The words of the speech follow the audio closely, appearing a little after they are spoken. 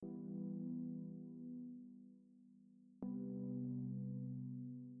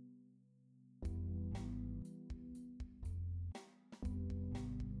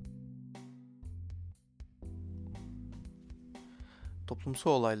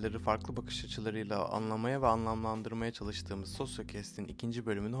Toplumsal olayları farklı bakış açılarıyla anlamaya ve anlamlandırmaya çalıştığımız Sosyocast'in ikinci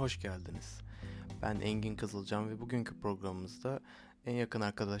bölümüne hoş geldiniz. Ben Engin Kızılcan ve bugünkü programımızda en yakın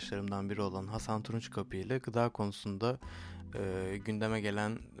arkadaşlarımdan biri olan Hasan Turunçkapı ile gıda konusunda gündeme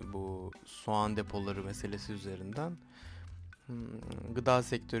gelen bu soğan depoları meselesi üzerinden gıda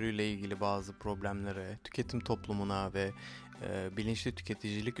sektörüyle ilgili bazı problemlere, tüketim toplumuna ve bilinçli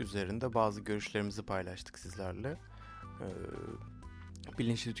tüketicilik üzerinde bazı görüşlerimizi paylaştık sizlerle.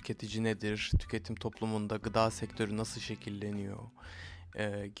 Bilinçli tüketici nedir? Tüketim toplumunda gıda sektörü nasıl şekilleniyor?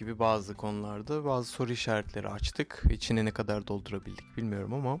 Gibi bazı konularda bazı soru işaretleri açtık. İçine ne kadar doldurabildik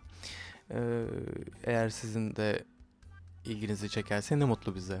bilmiyorum ama eğer sizin de ilginizi çekerse ne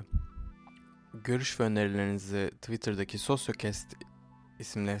mutlu bize. Görüş ve önerilerinizi Twitter'daki Sosyocast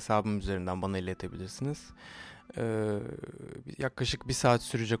isimli hesabım üzerinden bana iletebilirsiniz. Yaklaşık 1 saat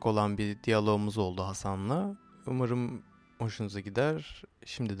sürecek olan bir diyalogumuz oldu Hasan'la. Umarım hoşunuza gider.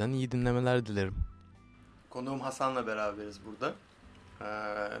 Şimdiden iyi dinlemeler dilerim. Konuğum Hasan'la beraberiz burada.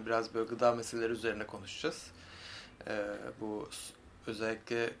 Biraz böyle gıda meseleleri üzerine konuşacağız. Bu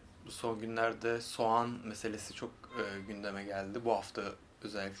özellikle bu son günlerde soğan meselesi çok gündeme geldi. Bu hafta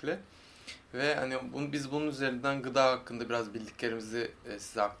özellikle. Ve hani biz bunun üzerinden gıda hakkında biraz bildiklerimizi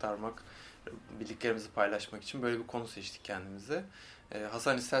size aktarmak, bildiklerimizi paylaşmak için böyle bir konu seçtik kendimize.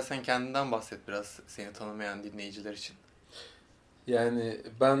 Hasan, istersen kendinden bahset biraz, seni tanımayan dinleyiciler için. Yani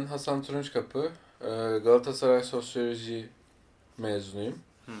ben Hasan Turunçkapı, Galatasaray Sosyoloji mezunuyum.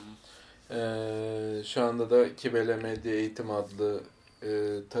 Şu anda da Kibele Medya Eğitim adlı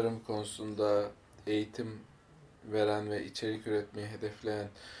tarım konusunda eğitim veren ve içerik üretmeyi hedefleyen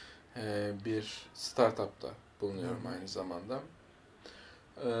bir startupta bulunuyorum aynı zamanda.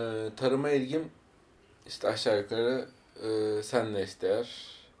 Tarıma ilgim işte aşağı yukarı senle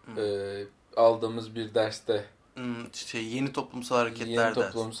eşdeğer. Aldığımız bir derste Yeni toplumsal hareketler Yeni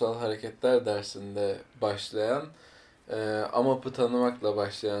toplumsal hareketler dersinde başlayan AMAP'ı tanımakla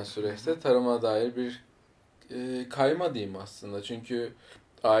başlayan süreçte tarıma dair bir kayma diyeyim aslında. Çünkü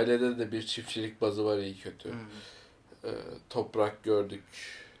ailede de bir çiftçilik bazı var iyi kötü. Toprak gördük,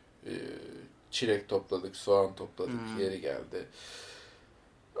 çilek topladık, soğan topladık, yeri geldi.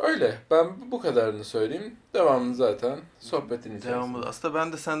 Öyle. Ben bu kadarını söyleyeyim. Devamını zaten sohbetin içerisinde. Devamı. Aslında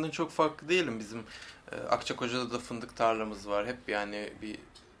ben de senden çok farklı değilim. Bizim Akçakoca'da da fındık tarlamız var. Hep yani bir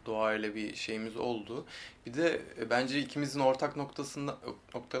doğayla bir şeyimiz oldu. Bir de bence ikimizin ortak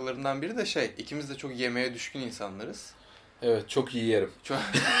noktalarından biri de ikimiz de çok yemeğe düşkün insanlarız. Evet, çok iyi yerim.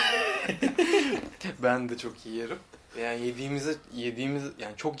 Ben de çok iyi yerim. Yani yediğimiz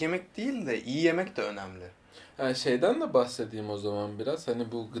yani çok yemek değil de iyi yemek de önemli. Yani şeyden de bahsedeyim o zaman biraz.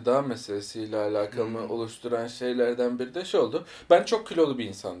 Hani bu gıda meselesiyle alakalı oluşturan şeylerden biri de oldu. Ben çok kilolu bir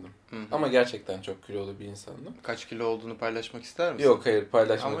insandım. Ama gerçekten çok kilolu bir insandım. Kaç kilo olduğunu paylaşmak ister misin? Yok, hayır,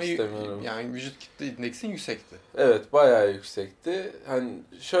 paylaşmak istemiyorum. Yani vücut kitle indeksin yüksekti. Evet, bayağı yüksekti. Hani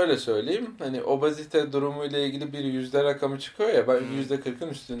şöyle söyleyeyim. Hani obezite durumuyla ilgili bir yüzde rakamı çıkıyor ya. Ben %40'ın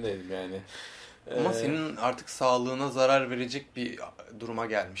üstündeydim yani. Ama senin artık sağlığına zarar verecek bir duruma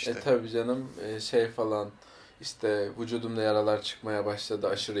gelmişti. Tabii canım, falan işte vücudumda yaralar çıkmaya başladı,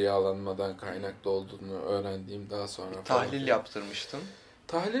 aşırı yağlanmadan kaynaklı olduğunu öğrendiğim daha sonra. Tahlil yaptırmıştın.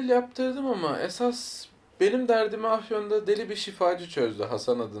 Tahlil yaptırdım ama esas benim derdimi Afyon'da deli bir şifacı çözdü,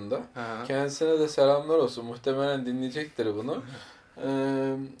 Hasan adında. Ha. Kendisine de selamlar olsun, muhtemelen dinleyecektir bunu.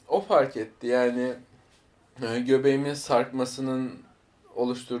 O fark etti yani göbeğimin sarkmasının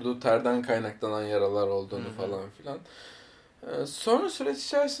oluşturduğu terden kaynaklanan yaralar olduğunu falan filan. Sonra süreç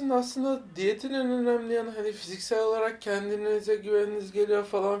içerisinde aslında diyetin en önemli yanı hani fiziksel olarak kendinize güveniniz geliyor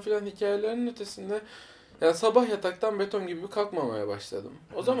falan filan hikayelerinin ötesinde yani sabah yataktan beton gibi kalkmamaya başladım.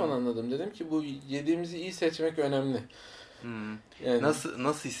 O zaman anladım, dedim ki bu yediğimizi iyi seçmek önemli. Yani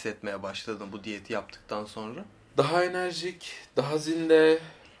nasıl hissetmeye başladın bu diyeti yaptıktan sonra? Daha enerjik, daha zinde,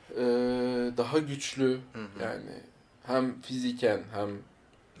 daha güçlü yani hem fiziken hem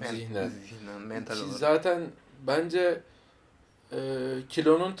zihnen, mental olarak. Zaten bence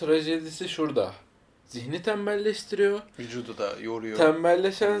kilonun trajedisi şurada. Zihni tembelleştiriyor. Vücudu da yoruyor.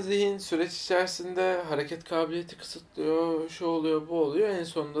 Tembelleşen zihin süreç içerisinde hareket kabiliyeti kısıtlıyor. Şu oluyor, bu oluyor. En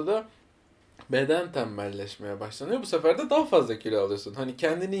sonunda da beden tembelleşmeye başlanıyor. Bu sefer de daha fazla kilo alıyorsun. Hani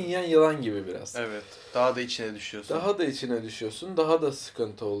kendini yiyen yılan gibi biraz. Evet. Daha da içine düşüyorsun. Daha da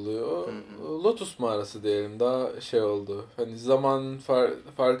sıkıntı oluyor. Lotus mağarası diyelim. Daha oldu. Hani zaman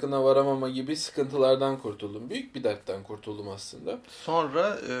farkına varamama gibi sıkıntılardan kurtuldum. Büyük bir dertten kurtuldum aslında.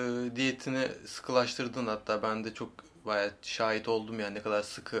 Sonra diyetini sıkılaştırdın, hatta ben de çok bayağı şahit oldum yani ne kadar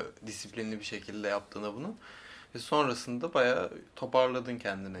sıkı, disiplinli bir şekilde yaptığına bunu. Ve sonrasında bayağı toparladın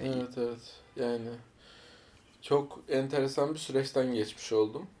kendine. Evet. Yani çok enteresan bir süreçten geçmiş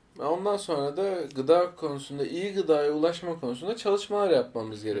oldum. Ondan sonra da gıda konusunda, iyi gıdaya ulaşma konusunda çalışmalar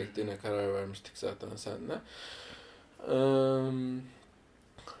yapmamız gerektiğine karar vermiştik zaten seninle.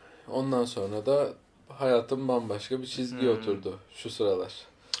 Ondan sonra da hayatım bambaşka bir çizgiye oturdu şu sıralar.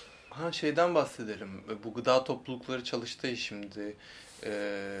 Şeyden bahsedelim. Bu gıda toplulukları çalıştığı şimdi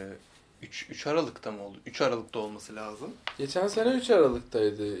 3 Aralık'ta mı oldu? 3 Aralık'ta olması lazım. Geçen sene 3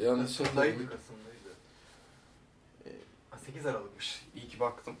 Aralık'taydı. Yanlış Kasım'daydı. 8 Aralık'mış. İyi ki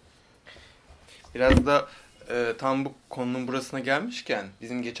baktım. Biraz da tam bu konunun burasına gelmişken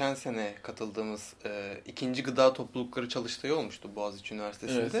bizim geçen sene katıldığımız ikinci gıda toplulukları çalıştığı olmuştu Boğaziçi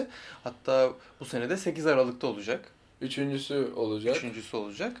Üniversitesi'nde. Evet. Hatta bu sene de 8 Aralık'ta olacak. Üçüncüsü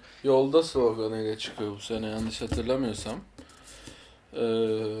olacak. Yolda sloganıyla çıkıyor bu sene yanlış hatırlamıyorsam.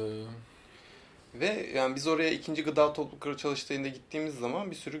 Ve yani biz oraya ikinci gıda toplulukları çalıştığında gittiğimiz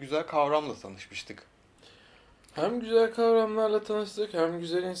zaman bir sürü güzel kavramla tanışmıştık. Hem güzel kavramlarla tanıştık, hem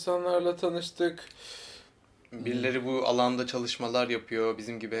güzel insanlarla tanıştık. Birileri bu alanda çalışmalar yapıyor.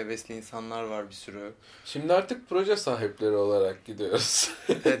 Bizim gibi hevesli insanlar var bir sürü. Şimdi artık proje sahipleri olarak gidiyoruz.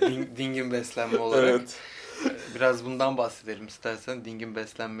 Dingin beslenme olarak. Evet. Biraz bundan bahsedelim istersen. Dingin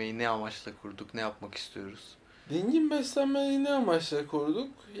beslenmeyi ne amaçla kurduk, ne yapmak istiyoruz? Dingin beslenmeyi ne amaçla kurduk?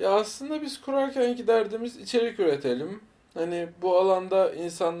 Ya aslında biz kurarkenki derdimiz içerik üretelim. Hani bu alanda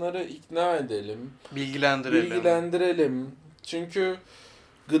insanları ikna edelim. Bilgilendirelim. Çünkü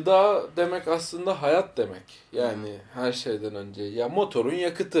gıda demek aslında hayat demek. Yani her şeyden önce. Ya motorun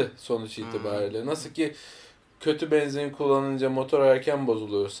yakıtı sonuç itibariyle. Nasıl ki kötü benzin kullanınca motor erken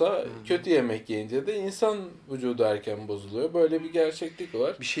bozuluyorsa, kötü yemek yiyince de insan vücudu erken bozuluyor. Böyle bir gerçeklik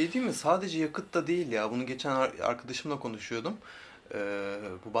var. Bir şey değil mi? Sadece yakıt da değil ya. Bunu geçen arkadaşımla konuşuyordum.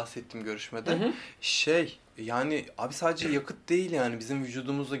 Bu bahsettiğim görüşmede. Yani abi sadece yakıt değil yani. Bizim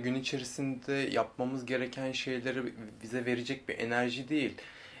vücudumuzda gün içerisinde yapmamız gereken şeyleri bize verecek bir enerji değil.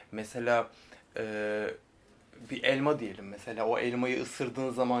 Mesela bir elma diyelim. Mesela o elmayı ısırdığın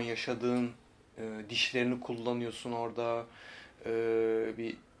zaman yaşadığın dişlerini kullanıyorsun orada.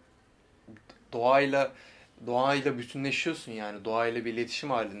 Bir doğayla bütünleşiyorsun yani. Doğayla bir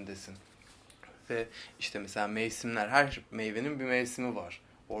iletişim halindesin. Ve işte mesela mevsimler, her meyvenin bir mevsimi var.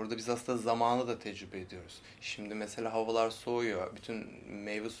 Orada biz aslında zamanı da tecrübe ediyoruz. Şimdi mesela havalar soğuyor. Bütün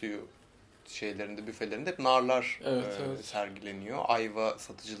meyve suyu şeylerinde, büfelerinde hep narlar sergileniyor. Ayva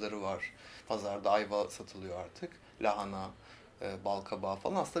satıcıları var. Pazarda ayva satılıyor artık. Lahana, balkabağı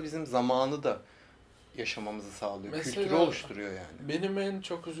falan. Aslında bizim zamanı da yaşamamızı sağlıyor. Mesela, kültürü oluşturuyor yani. Benim en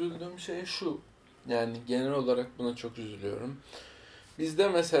çok üzüldüğüm şey şu. Yani genel olarak buna çok üzülüyorum. Bizde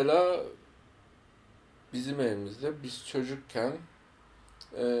mesela bizim evimizde biz çocukken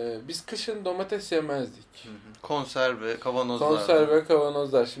biz kışın domates yemezdik. Konserve,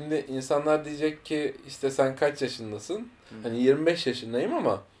 kavanozlar. Şimdi insanlar diyecek ki işte sen kaç yaşındasın? Hani 25 yaşındayım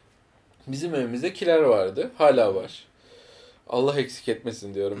ama bizim evimizde kiler vardı. Hala var. Allah eksik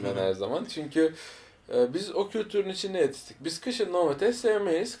etmesin diyorum ben her zaman. Çünkü biz o kültürün içinde yetiştik. Biz kışın domates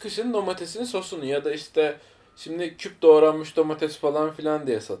sevmeyiz. Kışın domatesin sosunu ya da işte şimdi küp doğranmış domates falan filan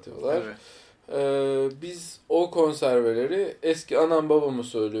diye satıyorlar. Evet. Biz o konserveleri eski anam babam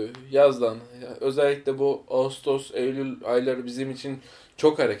usulü yazdan, özellikle bu Ağustos, Eylül ayları bizim için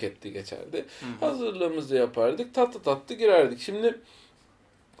çok hareketli geçerdi. Hazırlığımızı yapardık, tatlı girerdik. Şimdi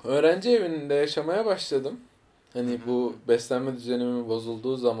öğrenci evinde yaşamaya başladım. Hani bu beslenme düzenimin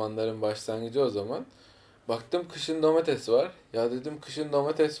bozulduğu zamanların başlangıcı o zaman. Baktım kışın domates var. Ya dedim kışın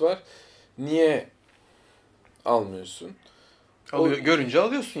domates var. Niye almıyorsun? Görünce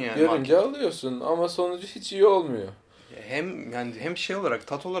alıyorsun yani. Görünce alıyorsun ama sonucu hiç iyi olmuyor. Hem şey olarak,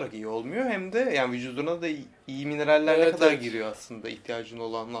 tat olarak iyi olmuyor hem de yani vücuduna da iyi mineraller ne kadar giriyor aslında ihtiyacın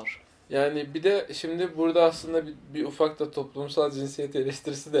olanlar. Yani bir de şimdi burada aslında bir ufak da toplumsal cinsiyet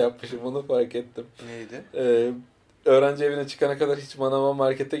eleştirisi de yapmışım, onu fark ettim. Neydi? Öğrenci evine çıkana kadar hiç manava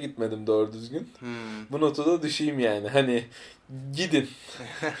markete gitmedim doğru düzgün. Bu notu da düşeyim yani. Hani gidin,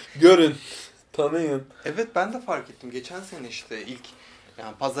 görün, tanıyın. Evet, ben de fark ettim. Geçen sene işte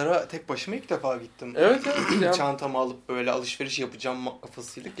yani pazara tek başıma ilk defa gittim. Evet. Yani. Çantamı alıp böyle alışveriş yapacağım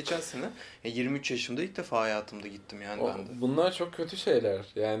kafasıyla geçen sene. 23 yaşımda ilk defa hayatımda gittim yani ben de. Bunlar çok kötü şeyler.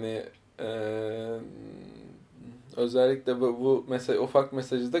 Yani özellikle bu ufak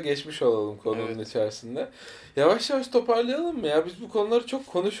mesajı da geçmiş olalım konunun içerisinde. Yavaş yavaş toparlayalım mı ya? Biz bu konuları çok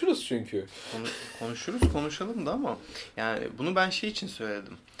konuşuruz çünkü. Konuşalım da ama yani bunu ben şey için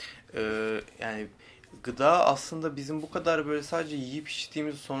söyledim. Yani gıda aslında bizim bu kadar böyle sadece yiyip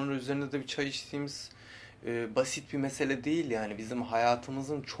içtiğimiz, sonra üzerine de bir çay içtiğimiz basit bir mesele değil yani. Bizim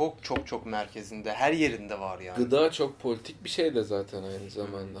hayatımızın çok çok çok merkezinde, her yerinde var yani. Gıda çok politik bir şey de zaten aynı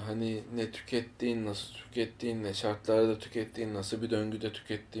zamanda. Hani ne tükettiğin, nasıl tükettiğin, ne şartlarda tükettiğin, nasıl bir döngüde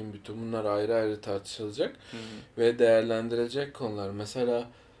tükettiğin, bütün bunlar ayrı ayrı tartışılacak ve değerlendirilecek konular. Mesela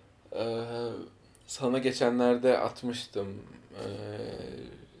sana geçenlerde atmıştım.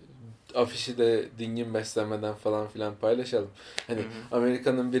 Afişi de Dingin Beslenme'den falan filan paylaşalım. Hani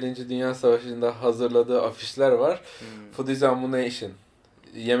Amerika'nın 1. Dünya Savaşı'nda hazırladığı afişler var. Food is ammunition.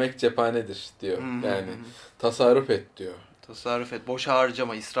 Yemek cephanedir diyor. Yani tasarruf et diyor. Tasarruf et, boş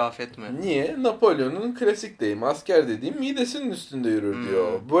harcama, israf etme. Niye? Napolyon'un klasik deyimi, asker dediğim midesinin üstünde yürür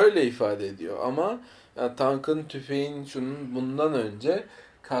diyor. Böyle ifade ediyor. Ama yani tankın, tüfeğin, şunun bundan önce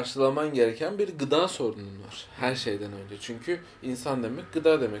karşılaman gereken bir gıda sorunun var. Her şeyden önce. Çünkü insan demek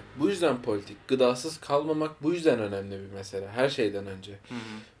gıda demek. Bu yüzden politik. Gıdasız kalmamak bu yüzden önemli bir mesele. Her şeyden önce.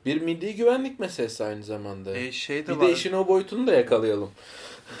 Bir milli güvenlik meselesi aynı zamanda. Bir var. de işin o boyutunu da yakalayalım.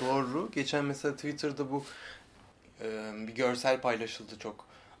 Doğru. Geçen mesela Twitter'da bu bir görsel paylaşıldı çok.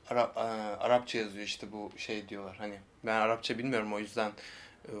 Arapça yazıyor işte bu şey diyorlar. Hani ben Arapça bilmiyorum, o yüzden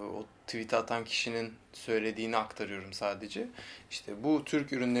o tweet'i atan kişinin söylediğini aktarıyorum sadece. İşte bu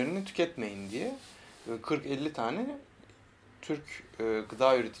Türk ürünlerini tüketmeyin diye 40-50 tane Türk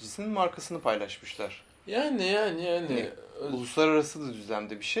gıda üreticisinin markasını paylaşmışlar. Yani uluslararası da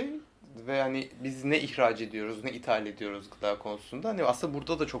düzlemde bir şey ve hani biz ne ihraç ediyoruz, ne ithal ediyoruz gıda konusunda. Hani aslında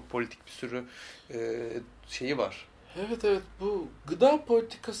burada da çok politik bir sürü şeyi var. Evet, bu gıda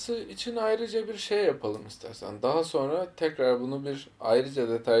politikası için ayrıca bir şey yapalım istersen. Daha sonra tekrar bunu bir ayrıca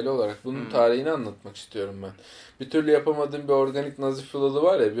detaylı olarak bunun tarihini anlatmak istiyorum ben. Bir türlü yapamadığım bir organik nazif yolu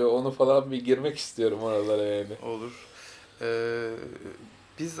var ya, bir onu falan bir girmek istiyorum oralara yani. Olur.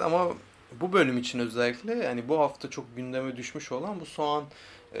 Biz ama bu bölüm için özellikle yani bu hafta çok gündeme düşmüş olan bu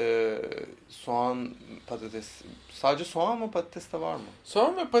soğan, patates. Sadece soğan mı, patates de var mı?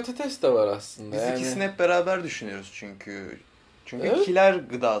 Soğan ve patates de var aslında. Biz ikisini hep beraber düşünüyoruz çünkü. Çünkü kiler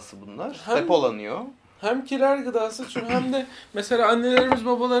gıdası bunlar. Hem depolanıyor. Hem kiler gıdası çünkü hem de mesela annelerimiz,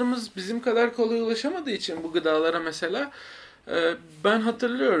 babalarımız bizim kadar kolay ulaşamadığı için bu gıdalara mesela ben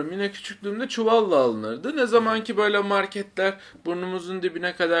hatırlıyorum yine küçüklüğümde çuvalla alınırdı. Ne zaman ki böyle marketler burnumuzun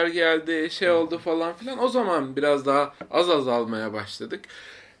dibine kadar geldi, şey oldu falan filan, o zaman biraz daha az almaya başladık.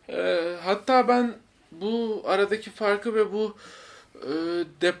 Hatta ben bu aradaki farkı ve bu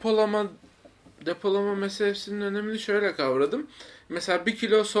depolama meselesinin önemini şöyle kavradım. Mesela 1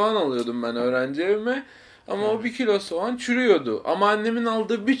 kilo soğan alıyordum ben öğrenci evime. Ama o 1 kilo soğan çürüyordu. Ama annemin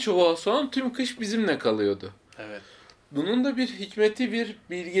aldığı bir çuval soğan tüm kış bizimle kalıyordu. Evet. Bunun da bir hikmeti, bir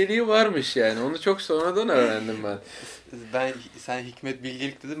bilgeliği varmış yani. Onu çok sonradan öğrendim ben. Sen hikmet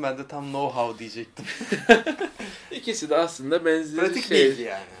bilgelik dedin, ben de tam know-how diyecektim. İkisi de aslında pratik bilgi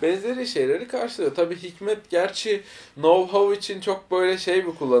yani. Benzeri şeyleri karşılıyor. Tabii hikmet gerçi know-how için çok böyle şey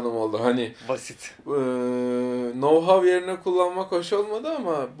bir kullanım oldu. Hani basit. Know-how yerine kullanmak hoş olmadı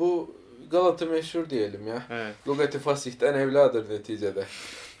ama bu Galata meşhur diyelim ya. Evet. Lugati fasihten evladır neticede.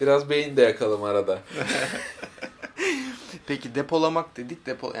 Biraz beyin de yakalım arada. Peki depolamak dedik.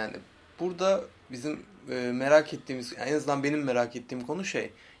 Yani burada bizim merak ettiğimiz, en azından benim merak ettiğim konu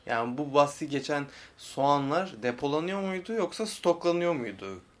şey. Yani bu bahsi geçen soğanlar depolanıyor muydu yoksa stoklanıyor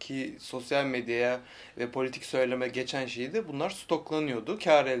muydu? Ki sosyal medyaya ve politik söyleme geçen şeydi. Bunlar stoklanıyordu.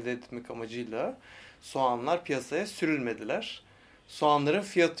 Kar elde etmek amacıyla soğanlar piyasaya sürülmediler. Soğanların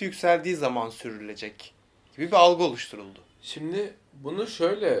fiyatı yükseldiği zaman sürülecek gibi bir algı oluşturuldu. Şimdi bunu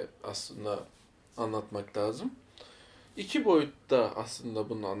şöyle aslında anlatmak lazım. 2 boyutta aslında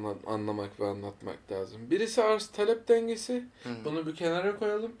bunu anlamak ve anlatmak lazım. Birisi arz talep dengesi. Bunu bir kenara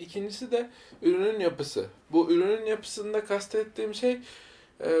koyalım. İkincisi de ürünün yapısı. Bu ürünün yapısında kastettiğim şey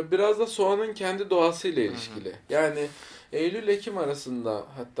biraz da soğanın kendi doğasıyla ilişkili. Yani Eylül-Ekim arasında,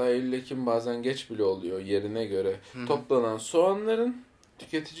 hatta Eylül-Ekim bazen geç bile oluyor yerine göre, toplanan soğanların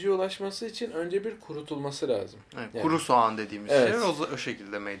tüketiciye ulaşması için önce bir kurutulması lazım. Evet, yani, kuru soğan dediğimiz şey o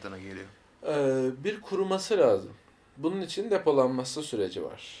şekilde meydana geliyor. Bir kuruması lazım. Bunun için depolanması süreci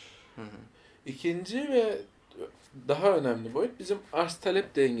var. İkinci ve daha önemli boyut bizim arz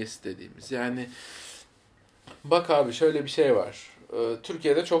talep dengesi dediğimiz. Yani bak abi şöyle bir şey var.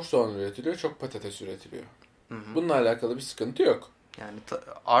 Türkiye'de çok soğan üretiliyor, çok patates üretiliyor. Bununla alakalı bir sıkıntı yok. Yani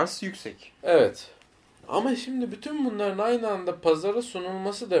arz yüksek. Evet. Ama şimdi bütün bunların aynı anda pazara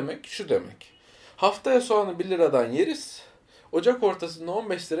sunulması demek şu demek. Haftaya soğanı 1 liradan yeriz. Ocak ortasında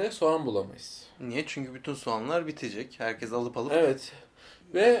 15 liraya soğan bulamayız. Niye? Çünkü bütün soğanlar bitecek. Herkes alıp. Evet.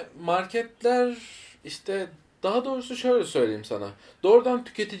 Ve marketler işte daha doğrusu şöyle söyleyeyim sana. Doğrudan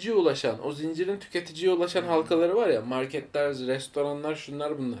tüketiciye ulaşan, o zincirin tüketiciye ulaşan halkaları var ya, marketler, restoranlar,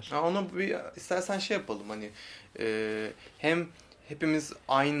 şunlar bunlar. Ha, ona bir istersen şey yapalım hani hem hepimiz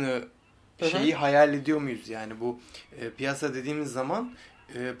aynı şeyi hayal ediyor muyuz yani bu piyasa dediğimiz zaman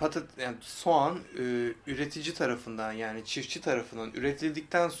yani soğan üretici tarafından yani çiftçi tarafından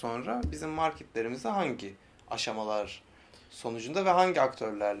üretildikten sonra bizim marketlerimize hangi aşamalar sonucunda ve hangi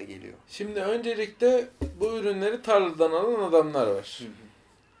aktörlerle geliyor? Şimdi öncelikle bu ürünleri tarladan alan adamlar var. Hı hı.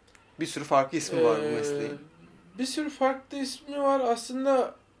 Bir sürü farklı ismi var bu mesleğin. Bir sürü farklı ismi var.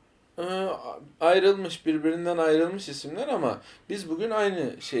 Aslında birbirinden ayrılmış isimler ama biz bugün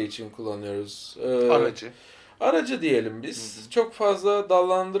aynı şey için kullanıyoruz. Aracı. Aracı diyelim biz. Hı hı. Çok fazla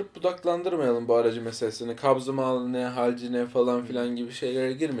dallandırıp budaklandırmayalım bu aracı meselesini. Kabzı mal ne, halci ne falan filan gibi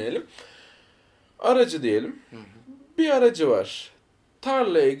şeylere girmeyelim. Aracı diyelim. Hı hı. Bir aracı var.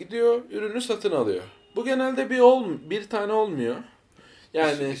 Tarlaya gidiyor, ürünü satın alıyor. Bu genelde bir tane olmuyor.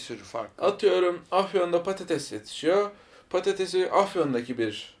 Yani bir sürü farklı. Atıyorum Afyon'da patates yetişiyor. Patatesi Afyon'daki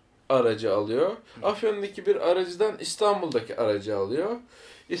bir aracı alıyor. Afyon'daki bir aracıdan İstanbul'daki aracı alıyor.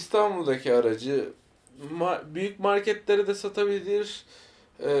 İstanbul'daki aracı büyük marketlere de satabilir.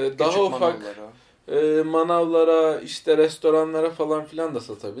 Daha küçük ufak manavlara, işte restoranlara falan filan da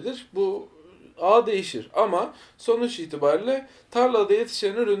satabilir. Bu değişir ama sonuç itibariyle tarlada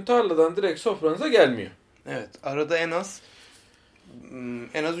yetişen ürün tarladan direkt sofranıza gelmiyor. Evet, arada en az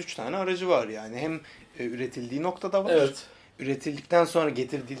 3 tane aracı var yani. Hem üretildiği noktada var. Evet. Üretildikten sonra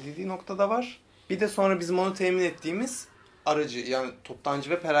getirildiği noktada var. Bir de sonra bizim onu temin ettiğimiz aracı yani toptancı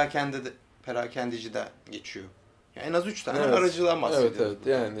ve perakendeci de geçiyor. Yani en az 3 tane aracıdan bahsediyoruz. Evet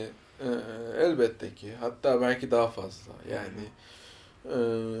yani elbette ki. Hatta belki daha fazla. Yani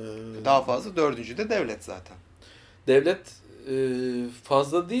daha fazla. Dördüncü de devlet zaten. Devlet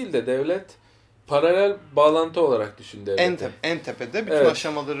fazla değil de devlet paralel bağlantı olarak düşün devleti. En tepede bütün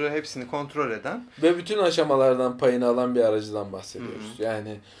aşamaları hepsini kontrol eden. Ve bütün aşamalardan payını alan bir aracıdan bahsediyoruz. Hı-hı.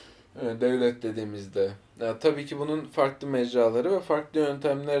 Yani devlet dediğimizde. Tabii ki bunun farklı mecraları ve farklı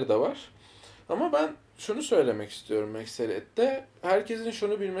yöntemleri de var. Ama ben şunu söylemek istiyorum ekseriyette. Herkesin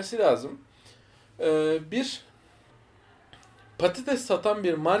şunu bilmesi lazım. Bir patates satan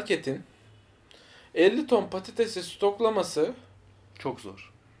bir marketin 50 ton patatesi stoklaması çok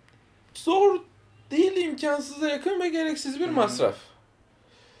zor. Zor değil, imkansıza yakın ve gereksiz bir masraf.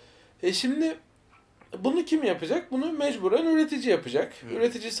 Şimdi bunu kim yapacak? Bunu mecburen üretici yapacak.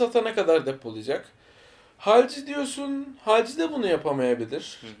 Üretici satana kadar depolayacak. Halci diyorsun, halci de bunu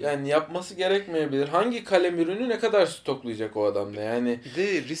yapamayabilir. Yani yapması gerekmeyebilir. Hangi kalem ürünü ne kadar stoklayacak o adam da yani. Bir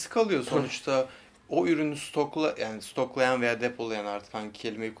de risk alıyor sonuçta. O ürünü stoklayan veya depolayan artık hangi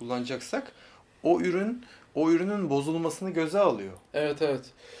kelimeyi kullanacaksak o ürünün bozulmasını göze alıyor. Evet.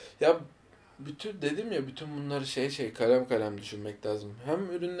 Ya bütün bunları kalem düşünmek lazım.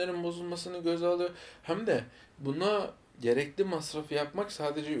 Hem ürünlerin bozulmasını göze alıyor hem de buna gerekli masrafı yapmak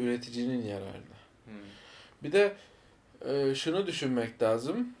sadece üreticinin yararına. Bir de şunu düşünmek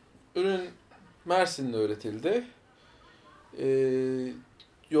lazım. Ürün Mersin'de üretildi.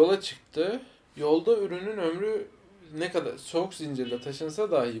 Yola çıktı. Yolda ürünün ömrü ne kadar soğuk zincirle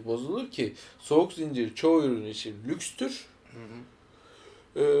taşınsa dahi bozulur ki soğuk zincir çoğu ürün için lükstür.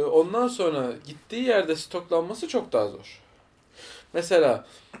 Ondan sonra gittiği yerde stoklanması çok daha zor. Mesela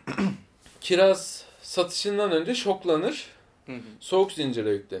kiraz satışından önce şoklanır, soğuk zincire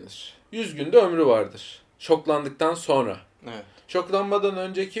yüklenir. 100 günde ömrü vardır. Şoklandıktan sonra. Evet. Şoklanmadan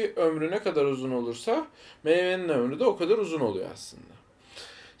önceki ömrü ne kadar uzun olursa meyvenin ömrü de o kadar uzun oluyor aslında.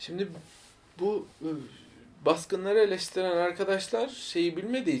 Şimdi bu baskınları eleştiren arkadaşlar şeyi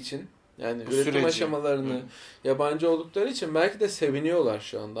bilmediği için yani bu üretim aşamalarını yabancı oldukları için belki de seviniyorlar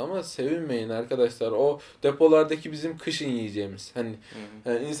şu anda ama sevinmeyin arkadaşlar. O depolardaki bizim kışın yiyeceğimiz. Yani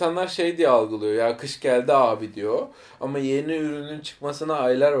insanlar şey diye algılıyor ya kış geldi abi diyor. Ama yeni ürünün çıkmasına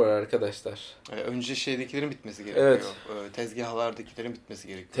aylar var arkadaşlar. Önce şeydekilerin bitmesi gerekiyor. Evet. Tezgahlardakilerin bitmesi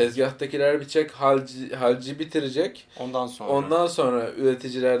gerekiyor. Tezgahtakiler bitecek, halci bitirecek. Ondan sonra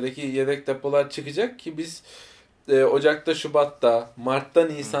üreticilerdeki yedek depolar çıkacak ki biz Ocak'ta, Şubat'ta, Mart'ta,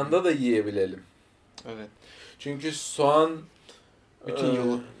 Nisan'da da yiyebilelim. Evet. Çünkü soğan bütün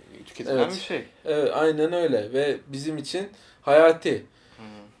yılı tüketilen bir şey. Evet, aynen öyle ve bizim için hayati.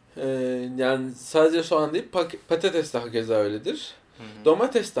 Yani sadece soğan değil, patates de hakeza öyledir.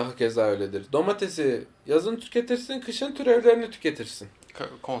 Domates de hakeza öyledir. Domatesi yazın tüketirsin, kışın türevlerini tüketirsin.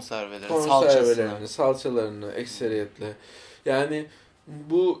 Konservelerini, salçalarını ekseriyetle. Yani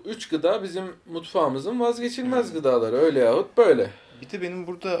bu 3 gıda bizim mutfağımızın vazgeçilmez gıdaları öyle yahut böyle. Bir de benim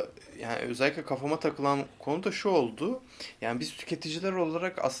burada yani özellikle kafama takılan konu da şu oldu. Yani biz tüketiciler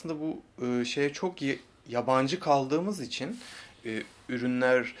olarak aslında bu şeye çok yabancı kaldığımız için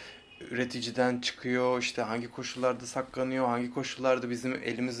ürünler üreticiden çıkıyor, işte hangi koşullarda saklanıyor, hangi koşullarda bizim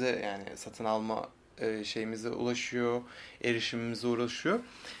elimize yani satın alma şeyimize ulaşıyor, erişimimize ulaşıyor.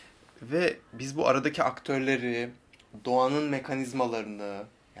 Ve biz bu aradaki aktörleri, doğanın mekanizmalarını,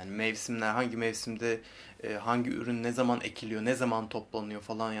 yani mevsimler, hangi mevsimde hangi ürün ne zaman ekiliyor, ne zaman toplanıyor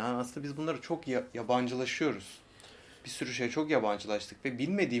falan, yani aslında biz bunları çok yabancılaşıyoruz. Bir sürü şey çok yabancılaştık ve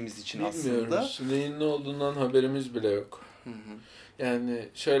bilmediğimiz için aslında. Bilmiyoruz. Neyin ne olduğundan haberimiz bile yok. Hı hı. Yani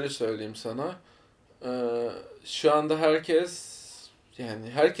şöyle söyleyeyim sana. Şu anda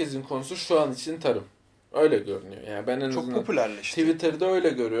herkesin konusu şu an için tarım. Öyle görünüyor. Yani ben en Çok azından popülerleşti. Twitter'da öyle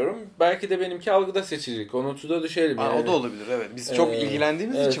görüyorum. Belki de benimki algıda seçicilik. Onu tuda düşelim yani. O da olabilir, evet. Biz çok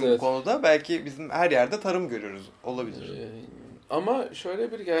ilgilendiğimiz için bu konuda belki bizim her yerde tarım görüyoruz. Olabilir. Ama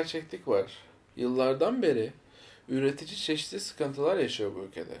şöyle bir gerçeklik var. Yıllardan beri üretici çeşitli sıkıntılar yaşıyor bu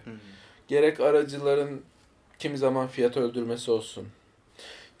ülkede. Hı hı. Gerek aracıların kimi zaman fiyat öldürmesi olsun.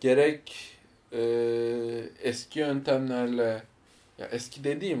 Gerek eski yöntemlerle, ya eski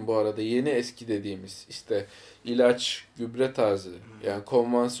dediğim bu arada yeni eski dediğimiz işte ilaç, gübre tarzı, yani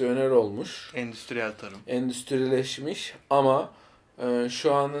konvansiyonel olmuş. Endüstriyel tarım. Endüstrileşmiş ama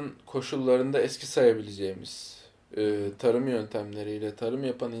şu anın koşullarında eski sayabileceğimiz tarım yöntemleriyle tarım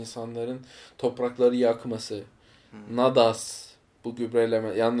yapan insanların toprakları yakması, nadas, bu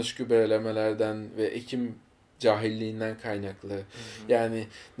yanlış gübrelemelerden ve ekim cahilliğinden kaynaklı. Yani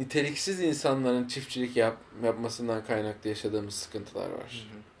niteliksiz insanların çiftçilik yapmasından kaynaklı yaşadığımız sıkıntılar var.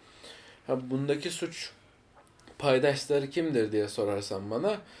 Bundaki suç paydaşları kimdir diye sorarsan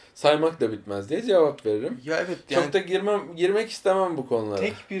bana, saymak da bitmez diye cevap veririm. Ya evet, yani çok da girmek istemem bu konulara.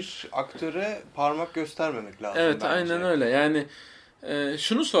 Tek bir aktöre parmak göstermemek lazım. Evet, bence. aynen öyle. Yani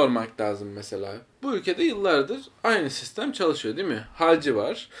şunu sormak lazım mesela. Bu ülkede yıllardır aynı sistem çalışıyor değil mi? Halci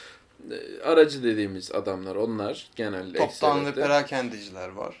var. Aracı dediğimiz adamlar, onlar genelde toptan ve perakendeciler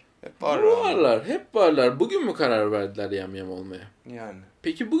var. Hep hep varlar. Bugün mü karar verdiler yamyam olmaya? Yani.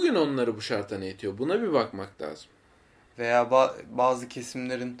 Peki bugün onları bu şarta ne itiyor? Buna bir bakmak lazım. Veya bazı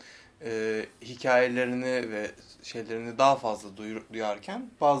kesimlerin hikayelerini ve şeylerini daha fazla duyarken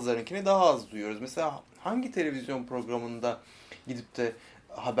bazılarınkini daha az duyuyoruz. Mesela hangi televizyon programında gidip de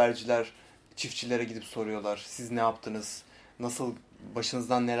haberciler çiftçilere gidip soruyorlar. Siz ne yaptınız? Nasıl,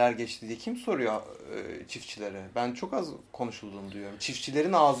 başınızdan neler geçti diye kim soruyor çiftçilere? Ben çok az konuşulduğunu duyuyorum.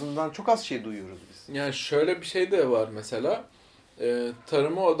 Çiftçilerin ağzından çok az şey duyuyoruz biz. Yani şöyle bir şey de var mesela.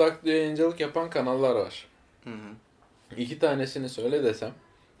 Tarıma odaklı yayıncılık yapan kanallar var. Hı hı. 2 tanesini söyle desem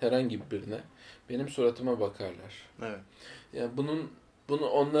herhangi birine benim suratıma bakarlar. Evet. Yani bunu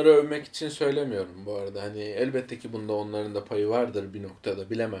onları övmek için söylemiyorum bu arada. Hani elbette ki bunda onların da payı vardır bir noktada,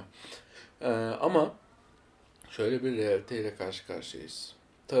 bilemem. Ama şöyle bir realiteyle karşı karşıyayız.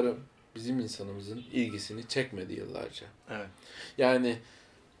 Tarım bizim insanımızın ilgisini çekmedi yıllarca. Evet. Yani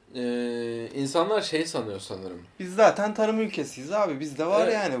insanlar şey sanıyor sanırım. Biz zaten tarım ülkesiyiz abi. Bizde var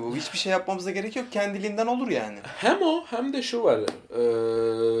Evet. yani bu. Hiçbir şey yapmamıza gerek yok. Kendiliğinden olur yani. Hem o hem de şu var.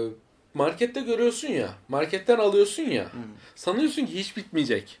 Markette görüyorsun ya. Marketten alıyorsun ya. Sanıyorsun ki hiç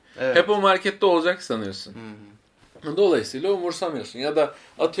bitmeyecek. Evet. Hep o markette olacak sanıyorsun. Hı. Dolayısıyla umursamıyorsun. Ya da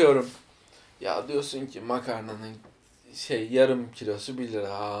atıyorum, ya diyorsun ki makarnanın yarım kilosu 1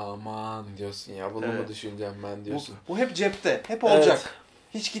 lira. Aman diyorsun ya, bunu mu düşüneceğim ben diyorsun. Bu hep cepte. Hep olacak. Evet.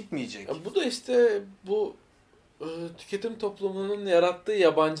 Hiç gitmeyecek. Ya bu da işte bu tüketim toplumunun yarattığı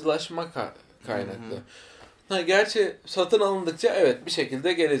yabancılaşma kaynaklı. Gerçi satın alındıkça evet bir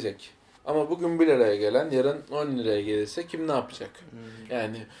şekilde gelecek. Ama bugün 1 liraya gelen yarın 10 liraya gelirse kim ne yapacak?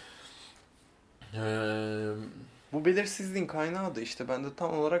 Yani bu belirsizliğin kaynağı da işte bende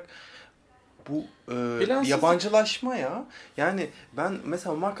tam olarak bu yabancılaşma ya. Yani ben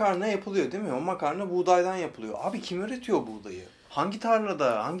mesela makarna yapılıyor değil mi? O makarna buğdaydan yapılıyor. Abi kim üretiyor buğdayı? Hangi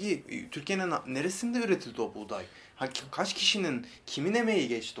tarlada, Türkiye'nin neresinde üretildi o buğday? Kaç kişinin, kimin emeği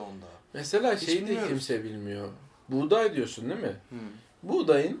geçti onda? Mesela şeyi de kimse bilmiyor. Buğday diyorsun değil mi?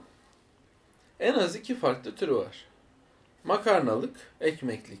 Buğdayın en az 2 farklı türü var. Makarnalık,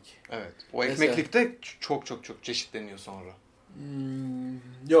 ekmeklik. Evet. O ekmeklik de çok çeşitleniyor sonra.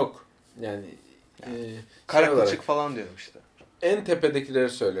 Yok. Yani kara kılçık falan diyorum işte. En tepedekileri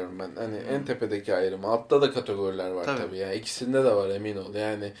söylüyorum ben. Hani en tepedeki ayrımı. Altta da kategoriler var tabii. Yani ikisinde de var, emin ol.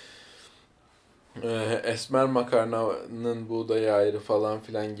 Yani esmer makarnanın buğdayı ayrı falan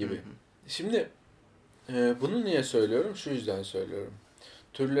filan gibi. Şimdi bunu niye söylüyorum? Şu yüzden söylüyorum.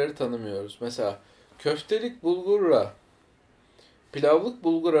 Türleri tanımıyoruz. Mesela köftelik bulgurla pilavlık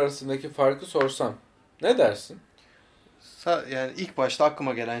bulgur arasındaki farkı sorsam ne dersin? Yani ilk başta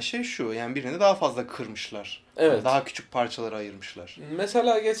aklıma gelen şey şu. Yani birini daha fazla kırmışlar. Evet. Yani daha küçük parçalara ayırmışlar.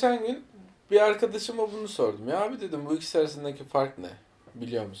 Mesela geçen gün Bir arkadaşıma bunu sordum. Ya abi dedim, bu ikisi arasındaki fark ne?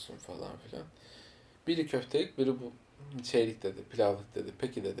 Biliyor musun falan filan. Biri köftelik, biri bu şeylik dedi, pilavlık dedi.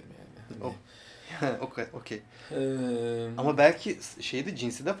 Peki dedim yani. Okey. Ama belki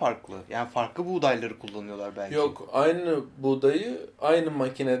cinsi de farklı. Yani farklı buğdayları kullanıyorlar belki. Yok, aynı buğdayı aynı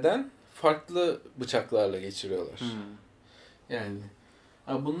makineden farklı bıçaklarla geçiriyorlar. Yani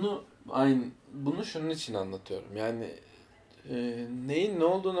bunu şunun için anlatıyorum. Yani neyin ne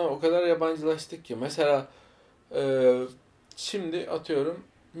olduğuna o kadar yabancılaştık ki. Mesela şimdi atıyorum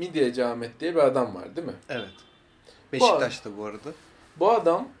Midyeci Ahmet diye bir adam var değil mi? Evet. Beşiktaş'ta bu arada. Bu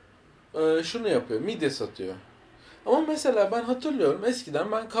adam şunu yapıyor. Midye satıyor. Ama mesela ben hatırlıyorum,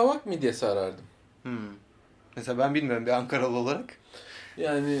 eskiden ben kavak midyesi arardım. Mesela ben bilmiyorum bir Ankaralı olarak.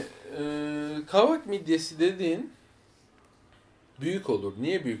 Yani kavak midyesi dediğin büyük olur.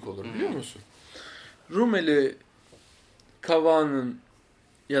 Niye büyük olur biliyor musun? Rumeli kavağının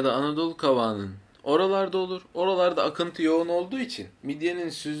ya da Anadolu kavağının oralarda olur. Oralarda akıntı yoğun olduğu için midyenin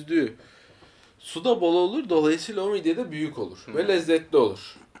süzdüğü su da bol olur. Dolayısıyla o midye de büyük olur. Ve lezzetli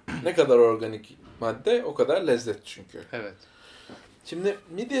olur. Ne kadar organik madde o kadar lezzetli çünkü. Evet. Şimdi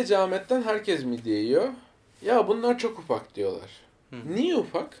Midyeci Ahmet'ten herkes midye yiyor. Ya bunlar çok ufak diyorlar. Niye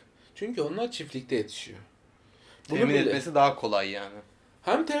ufak? Çünkü onlar çiftlikte yetişiyor. Temin etmesi daha kolay yani.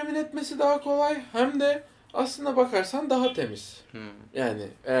 Hem temin etmesi daha kolay hem de aslına bakarsan daha temiz. Yani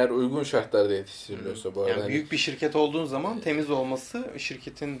eğer uygun şartlarda yetiştiriliyorsa bu arada. Yani büyük bir şirket olduğun zaman temiz olması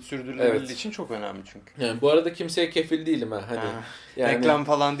şirketin sürdürülebilirliği için çok önemli çünkü. Yani bu arada kimseye kefil değilim ha. Yani, reklam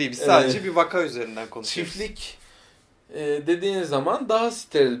falan değil. Biz sadece bir vaka üzerinden konuşuyoruz. Çiftlik dediğin zaman daha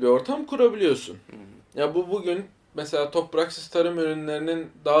steril bir ortam kurabiliyorsun. Ya bu bugün mesela topraksız tarım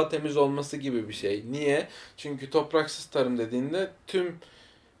ürünlerinin daha temiz olması gibi bir şey. Niye? Çünkü topraksız tarım dediğinde tüm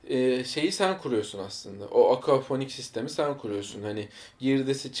şeyi sen kuruyorsun aslında. O aquaponik sistemi sen kuruyorsun. Hani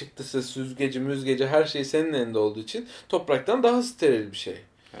girdisi, çıktısı, süzgeci, müzgeci her şey senin elinde olduğu için topraktan daha steril bir şey.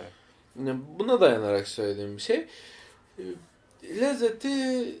 Evet. Buna dayanarak söylediğim bir şey.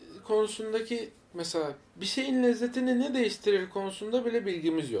 Lezzeti konusundaki mesela bir şeyin lezzetini ne değiştirir konusunda bile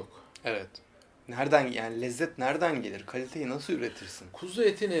bilgimiz yok. Evet. Yani lezzet nereden gelir? Kaliteyi nasıl üretirsin? Kuzu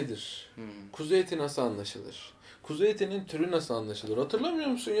eti nedir? Kuzu eti nasıl anlaşılır? Kuzu etinin türü nasıl anlaşılır? Hatırlamıyor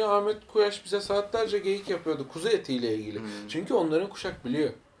musun ya, Ahmet Kuyaş bize saatlerce geyik yapıyordu kuzu etiyle ilgili. Çünkü onların kuşak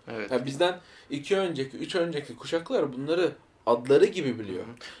biliyor. Evet. Yani bizden 2 önceki, 3 önceki kuşaklar bunları adları gibi biliyor.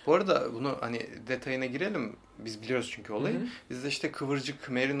 Bu arada bunu hani detayına girelim. Biz biliyoruz çünkü olayı. Bizde işte kıvırcık,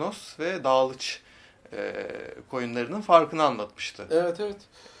 merinos ve dağlıç koyunlarının farkını anlatmıştı. Evet.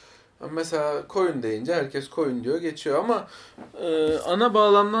 Mesela koyun deyince herkes koyun diyor, geçiyor ama ana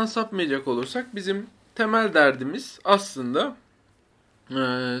bağlamdan sapmayacak olursak bizim temel derdimiz aslında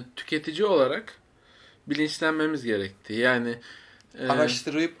tüketici olarak bilinçlenmemiz gerektiği. Yani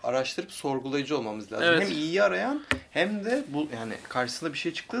araştırıp sorgulayıcı olmamız lazım. Evet. Hem iyiyi arayan hem de bu yani karşısında bir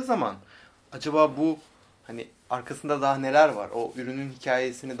şey çıktığı zaman acaba bu hani arkasında daha neler var? O ürünün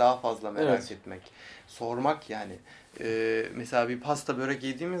hikayesini daha fazla merak etmek. Sormak yani. Mesela bir pasta börek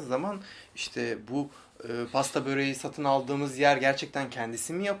yediğimiz zaman işte bu pasta böreği satın aldığımız yer gerçekten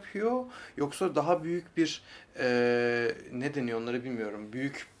kendisi mi yapıyor? Yoksa daha büyük bir ne deniyor onları bilmiyorum.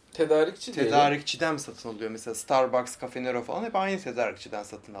 Büyük tedarikçiden mi satın alıyor? Mesela Starbucks, Cafe Nero falan hep aynı tedarikçiden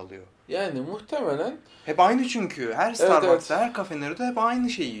satın alıyor. Yani muhtemelen. Hep aynı çünkü. Her Starbucks'ta, her Cafe Nero'da hep aynı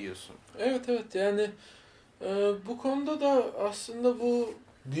şeyi yiyorsun. Evet yani bu konuda da aslında bu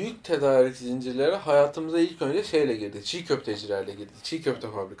büyük tedarik zincirleri hayatımıza ilk önce şeyle girdi. Çiğ köftecilerle girdi. Çiğ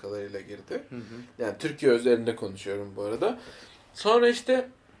köfte fabrikalarıyla girdi. Yani Türkiye özelinde konuşuyorum bu arada. Sonra işte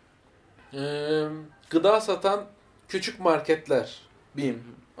gıda satan küçük marketler, BİM,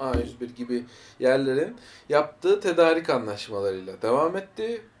 A101 gibi yerlerin yaptığı tedarik anlaşmalarıyla devam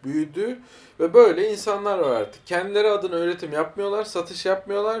etti, büyüdü ve böyle insanlar var artık. Kendileri adına üretim yapmıyorlar, satış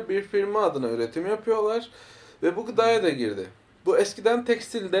yapmıyorlar, bir firma adına üretim yapıyorlar ve bu gıdaya da girdi. Bu eskiden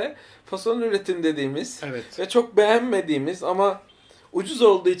tekstilde fason üretim dediğimiz ve çok beğenmediğimiz ama ucuz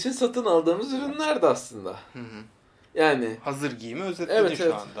olduğu için satın aldığımız ürünlerdi aslında. Yani hazır giyimi özetledin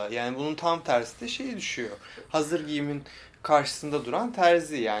şu anda. Yani bunun tam tersi de şeye düşüyor. Hazır giyimin karşısında duran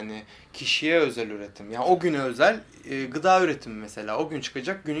terzi, yani kişiye özel üretim. Yani o güne özel gıda üretimi mesela. O gün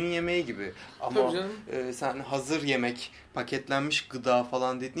çıkacak günün yemeği gibi. Ama sen hazır yemek, paketlenmiş gıda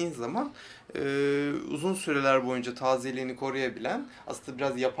falan dediğin zaman uzun süreler boyunca tazeliğini koruyabilen, aslında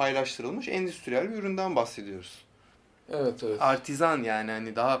biraz yapaylaştırılmış endüstriyel bir üründen bahsediyoruz. Evet. Artizan, yani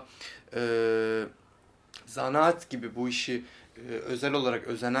hani daha zanaat gibi bu işi özel olarak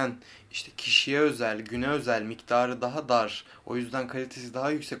özenen, işte kişiye özel, güne özel, miktarı daha dar, o yüzden kalitesi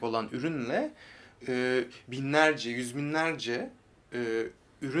daha yüksek olan ürünle binlerce, yüz binlerce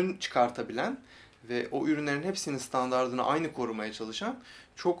ürün çıkartabilen ve o ürünlerin hepsinin standardını aynı korumaya çalışan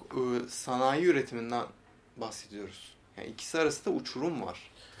çok sanayi üretiminden bahsediyoruz. Yani ikisi arasında uçurum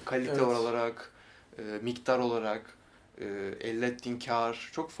var. Kalite olarak, miktar olarak, elde ettiğin kar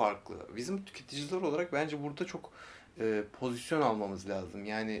çok farklı. Bizim tüketiciler olarak bence burada çok pozisyon almamız lazım.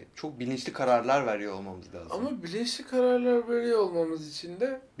 Yani çok bilinçli kararlar veriyor olmamız lazım. Ama bilinçli kararlar veriyor olmamız için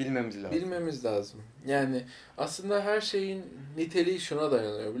de bilmemiz lazım. Yani aslında her şeyin niteliği şuna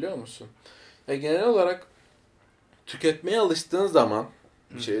dayanıyor, biliyor musun? Ya genel olarak tüketmeye alıştığın zaman,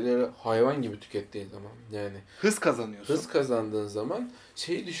 bir şeyleri hayvan gibi tükettiğin zaman, yani hız kazanıyorsun. Hız kazandığın zaman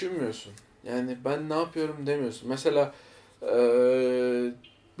şeyi düşünmüyorsun. Yani ben ne yapıyorum demiyorsun. Mesela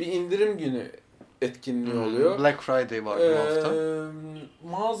bir indirim günü etkinliği oluyor. Black Friday var bu hafta.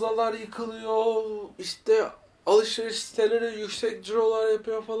 Mağazalar yıkılıyor. İşte alışveriş siteleri yüksek cirolar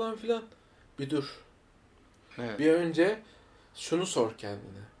yapıyor falan filan. Bir dur. Evet. Bir önce şunu sor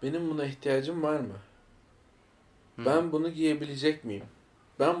kendine. Benim buna ihtiyacım var mı? Ben bunu giyebilecek miyim?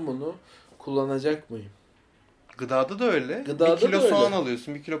 Ben bunu kullanacak mıyım? Gıdada da öyle. Gıdada bir kilo da soğan öyle.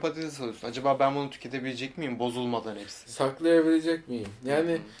 alıyorsun, bir kilo patates alıyorsun. Acaba ben bunu tüketebilecek miyim bozulmadan hepsi? Saklayabilecek miyim?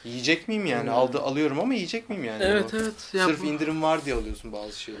 Yani yiyecek miyim yani? Alıyorum ama yiyecek miyim yani? Evet. Ya sırf indirim var diye alıyorsun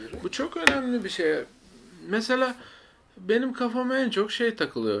bazı şeyleri. Bu çok önemli bir şey. Mesela benim kafama en çok şey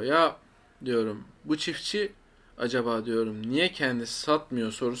takılıyor. Ya diyorum, bu çiftçi acaba diyorum niye kendisi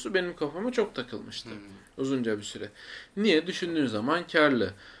satmıyor sorusu benim kafama çok takılmıştı. Uzunca bir süre. Niye? Düşündüğün zaman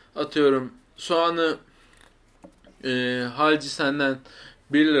karlı. Atıyorum soğanı halci senden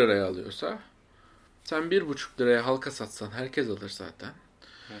 1 liraya alıyorsa sen 1,5 liraya halka satsan herkes alır zaten.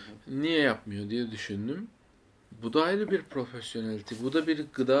 Niye yapmıyor diye düşündüm. Bu da ayrı bir profesyonelite. Bu da bir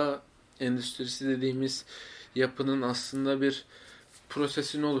gıda endüstrisi dediğimiz yapının aslında bir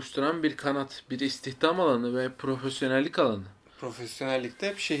prosesini oluşturan bir kanat, bir istihdam alanı ve profesyonellik alanı. Profesyonellikte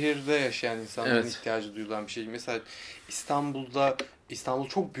hep şehirde yaşayan insanların ihtiyacı duyulan bir şey. Mesela İstanbul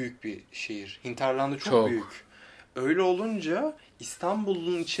çok büyük bir şehir. Hinterland'ı çok büyük. Öyle olunca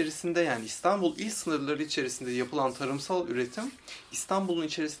İstanbul'un içerisinde, yani İstanbul il sınırları içerisinde yapılan tarımsal üretim İstanbul'un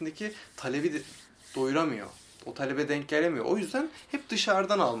içerisindeki talebi de doyuramıyor. O talebe denk gelemiyor. O yüzden hep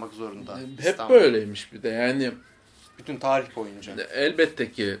dışarıdan almak zorunda. Hep İstanbul. böyleymiş bir de yani. Bütün tarih boyunca.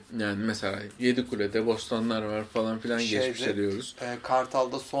 Elbette ki yani mesela Yedikule'de bostanlar var falan filan geçmişte diyoruz.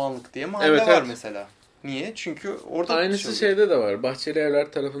 Kartal'da Soğanlık diye mahalle var mesela. Niye? Çünkü orada aynısı şeyde de var. Bahçeli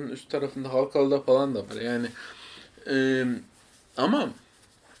Evler tarafının üst tarafında Halkalı'da falan da var. Yani ama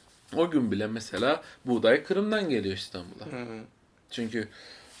o gün bile mesela buğday Kırım'dan geliyor İstanbul'a. Çünkü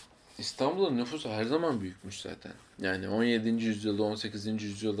İstanbul'un nüfusu her zaman büyükmüş zaten. Yani 17. yüzyılda, 18.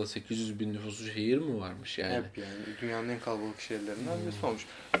 yüzyılda 800 bin nüfuslu şehir mi varmış yani? Hep yani dünyanın en kalabalık şehirlerinden birisi olmuş.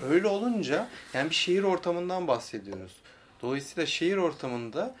 Öyle olunca yani bir şehir ortamından bahsediyoruz. Dolayısıyla şehir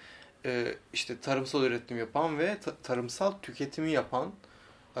ortamında işte tarımsal üretim yapan ve tarımsal tüketimi yapan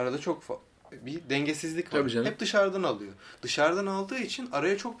arada çok bir dengesizlik var. Hep dışarıdan alıyor. Dışarıdan aldığı için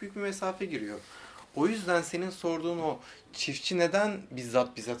araya çok büyük bir mesafe giriyor. O yüzden senin sorduğun o çiftçi neden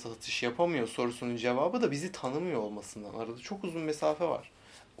bizzat satış yapamıyor sorusunun cevabı da bizi tanımıyor olmasından. Arada çok uzun mesafe var.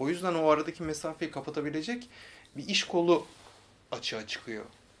 O yüzden o aradaki mesafeyi kapatabilecek bir iş kolu açığa çıkıyor.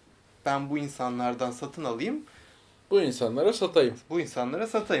 Ben bu insanlardan satın alayım. Bu insanlara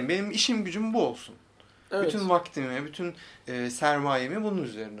satayım. Benim işim gücüm bu olsun. Evet. Bütün vaktimi, bütün sermayemi bunun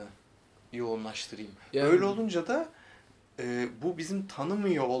üzerine yoğunlaştırayım. Yani, öyle olunca da bu bizim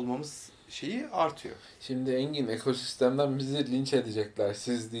tanımıyor olmamız şeyi artıyor. Şimdi Engin, ekosistemden bizi linç edecekler.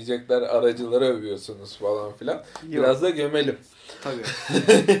 Siz diyecekler aracıları övüyorsunuz falan filan. Biraz da gömelim. Tabii.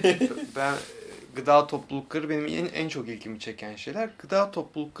 Ben gıda toplulukları benim en çok ilgimi çeken şeyler. Gıda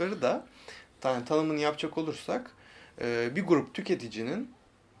toplulukları da tanımını yapacak olursak bir grup tüketicinin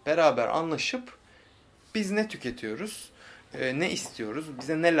beraber anlaşıp biz ne tüketiyoruz, ne istiyoruz,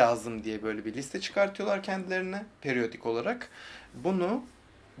 bize ne lazım diye böyle bir liste çıkartıyorlar kendilerine periyodik olarak.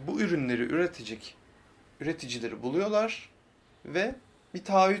 Bu ürünleri üreticileri buluyorlar ve bir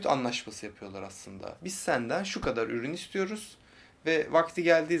taahhüt anlaşması yapıyorlar aslında. Biz senden şu kadar ürün istiyoruz ve vakti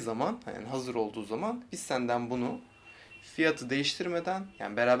geldiği zaman, yani hazır olduğu zaman biz senden bunu fiyatı değiştirmeden,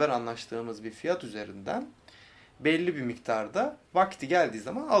 yani beraber anlaştığımız bir fiyat üzerinden belli bir miktarda vakti geldiği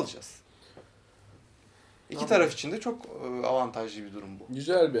zaman alacağız. İki taraf için de çok avantajlı bir durum bu.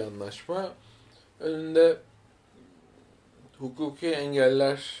 Güzel bir anlaşma. Önünde hukuki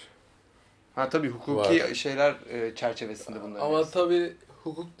engeller tabii hukuki var. Şeyler çerçevesinde bunlar. Ama tabii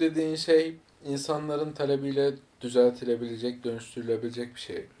hukuk dediğin şey insanların talebiyle düzeltilebilecek, dönüştürülebilecek bir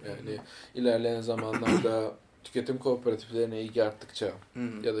şey. Yani ilerleyen zamanlarda tüketim kooperatiflerine ilgi arttıkça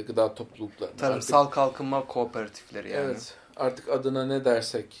ya da gıda topluluklarına. Tarımsal kalkınma kooperatifleri yani. Evet. artık adına ne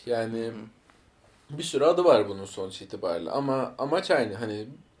dersek yani bir sürü adı var bunun sonuç itibariyle ama amaç aynı. Hani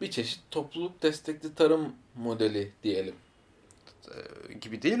bir çeşit topluluk destekli tarım modeli diyelim.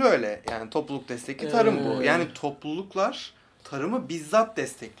 Gibi değil öyle. Yani topluluk destekli tarım bu. Yani topluluklar tarımı bizzat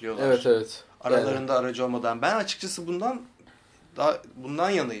destekliyorlar. Evet evet. Aralarında aracı olmadan. Ben açıkçası bundan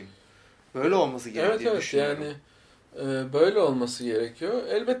yanayım. Böyle olması gerektiğini düşünüyorum. Yani böyle olması gerekiyor.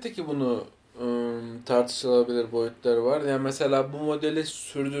 Elbette ki bunu tartışılabilir boyutları var. Yani mesela bu modeli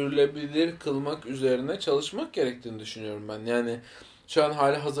sürdürülebilir kılmak üzerine çalışmak gerektiğini düşünüyorum ben. Yani şu an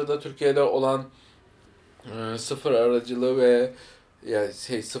hali hazırda Türkiye'de olan sıfır aracılığı ve ya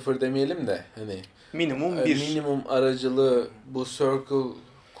sıfır demeyelim de hani minimum aracılığı bu circle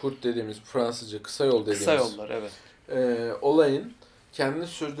kurt dediğimiz Fransızca kısa yol dediğimiz kısa yollar evet. Olayın kendini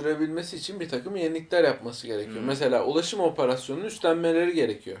sürdürebilmesi için bir takım yenilikler yapması gerekiyor. Mesela ulaşım operasyonunu üstlenmeleri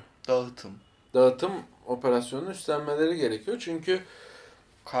gerekiyor. Dağıtım operasyonunu üstlenmeleri gerekiyor. Çünkü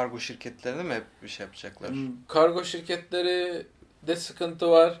kargo şirketlerine mi hep bir şey yapacaklar? Kargo şirketleri de sıkıntı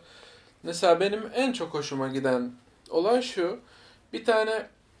var. Mesela benim en çok hoşuma giden olay şu. Bir tane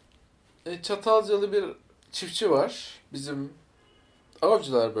Çatalcalı bir çiftçi var. Bizim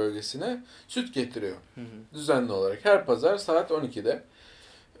Avcılar bölgesine süt getiriyor. Düzenli olarak. Her pazar saat 12'de.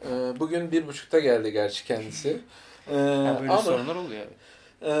 Bugün 1.30'da geldi gerçi kendisi. Yani böyle sorunlar oluyor.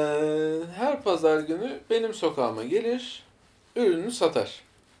 Her pazar günü benim sokağıma gelir, ürünü satar.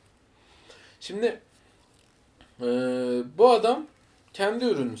 Şimdi bu adam kendi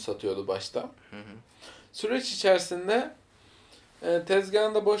ürünü satıyordu başta. Süreç içerisinde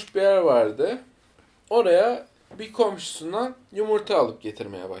tezgahında boş bir yer vardı. Oraya bir komşusundan yumurta alıp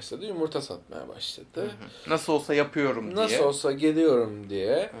getirmeye başladı. Yumurta satmaya başladı. Nasıl olsa yapıyorum diye. Nasıl olsa geliyorum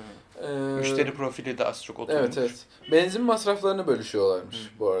diye. Müşteri profili de az çok oturmuş. Evet. Benzin masraflarını bölüşüyorlarmış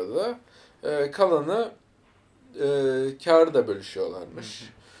bu arada. Kalanı kârı da bölüşüyorlarmış.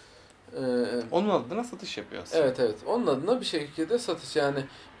 Onun adına satış yapıyor aslında. Evet. Onun adına bir şekilde satış. Yani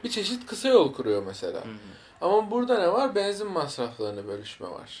bir çeşit kısa yol kuruyor mesela. Ama burada ne var? Benzin masraflarını bölüşme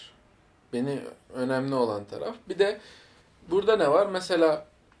var. Beni önemli olan taraf. Bir de burada ne var? Mesela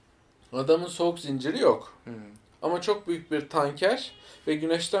adamın soğuk zinciri yok. Ama çok büyük bir tanker ve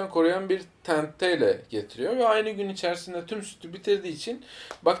güneşten koruyan bir tenteyle getiriyor. Ve aynı gün içerisinde tüm sütü bitirdiği için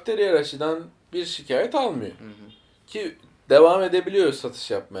bakteriyel açıdan bir şikayet almıyor. Ki devam edebiliyor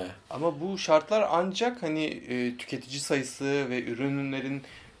satış yapmaya. Ama bu şartlar ancak hani tüketici sayısı ve ürünlerin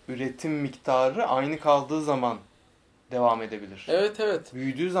üretim miktarı aynı kaldığı zaman devam edebilir. Evet.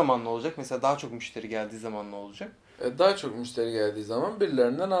 Büyüdüğü zaman ne olacak? Mesela daha çok müşteri geldiği zaman ne olacak? Daha çok müşteri geldiği zaman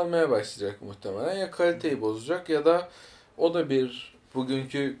birilerinden almaya başlayacak muhtemelen. Ya kaliteyi bozacak ya da o da bir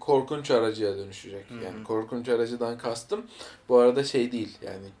bugünkü korkunç aracıya dönüşecek. Yani korkunç aracıdan kastım bu arada şey değil.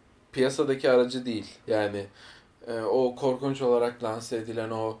 Yani piyasadaki aracı değil. Yani o korkunç olarak lanse edilen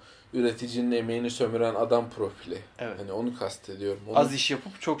o üreticinin emeğini sömüren adam profili. Evet. Hani onu kastediyorum. Az iş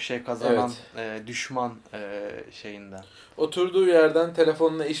yapıp çok şey kazanan düşman şeyinden. Oturduğu yerden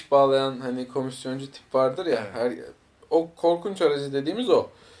telefonla iş bağlayan hani komisyoncu tip vardır ya. Evet. O korkunç aracı dediğimiz o.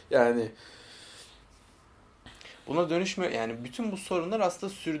 Yani buna dönüşmüyor. Yani bütün bu sorunlar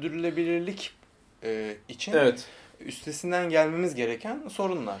aslında sürdürülebilirlik için üstesinden gelmemiz gereken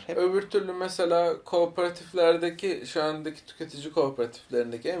sorunlar. Hep... Öbür türlü mesela kooperatiflerdeki, şu andaki tüketici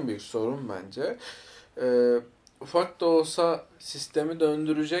kooperatiflerindeki en büyük sorun bence ufak da olsa sistemi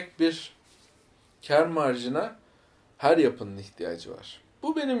döndürecek bir kar marjına her yapının ihtiyacı var.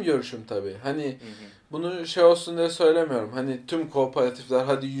 Bu benim görüşüm tabii. Hani bunu şey olsun diye söylemiyorum. Hani tüm kooperatifler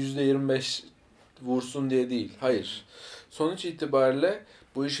hadi %25 vursun diye değil. Hayır. Sonuç itibariyle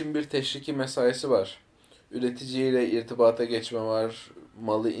bu işin bir teşviki mesaisi var. Üreticiyle irtibata geçme var.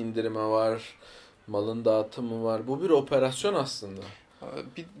 Malı indirme var. Malın dağıtımı var. Bu bir operasyon aslında.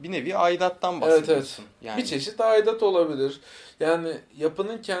 Bir nevi aidattan bahsediyorsun. Evet. Yani. Bir çeşit aidat olabilir. Yani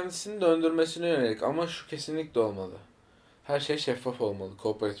yapının kendisini döndürmesine yönelik ama şu kesinlikle olmalı. Her şey şeffaf olmalı.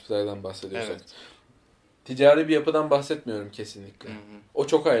 Kooperatiflerden bahsediyorsak. Evet. Ticari bir yapıdan bahsetmiyorum kesinlikle. O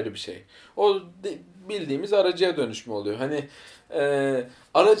çok ayrı bir şey. O bildiğimiz aracıya dönüşme oluyor. Hani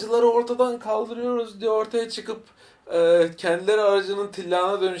aracıları ortadan kaldırıyoruz diye ortaya çıkıp kendileri aracının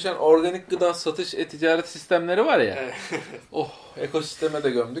tillağına dönüşen organik gıda satış ticaret sistemleri var ya. Ekosisteme de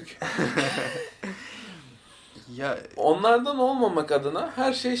gömdük. Onlardan olmamak adına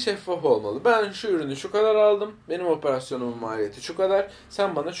her şey şeffaf olmalı. Ben şu ürünü şu kadar aldım. Benim operasyonumun maliyeti şu kadar.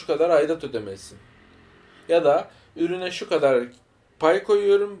 Sen bana şu kadar aidat ödemelisin. Ya da ürüne şu kadar pay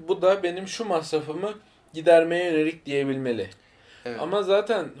koyuyorum. Bu da benim şu masrafımı gidermeye yönelik diyebilmeli. Evet. Ama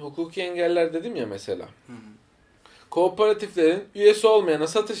zaten hukuki engeller dedim ya mesela. Kooperatiflerin üyesi olmayana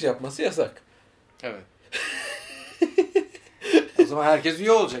satış yapması yasak. Evet. zaman herkes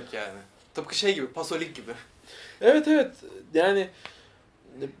üye olacak yani. Tıpkı şey gibi, pasolik gibi. Evet. Yani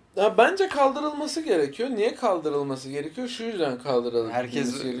bence kaldırılması gerekiyor. Niye kaldırılması gerekiyor? Şu yüzden kaldırılması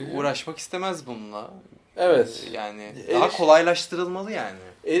Herkes gerekiyor. uğraşmak istemez bununla. Evet. Yani daha kolaylaştırılmalı yani.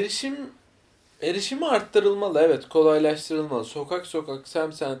 Erişimi arttırılmalı. Evet, kolaylaştırılmalı. Sokak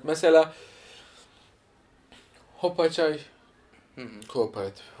semt. Mesela Hopaçay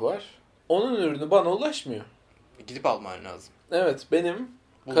kooperatifi var. Onun ürünü bana ulaşmıyor. Gidip alman lazım. Evet, benim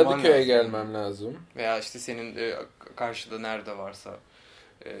Bulman Kadıköy'e lazım. gelmem lazım. Veya işte senin karşıda nerede varsa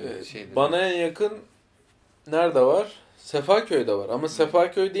bana en yakın nerede var? Sefaköy'de var. Ama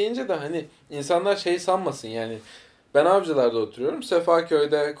Sefaköy deyince de hani insanlar şey sanmasın yani. Ben Avcılar'da oturuyorum.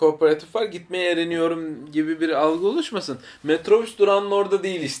 Sefaköy'de kooperatif var. Gitmeye eriniyorum gibi bir algı oluşmasın. Metrobüs durağının orada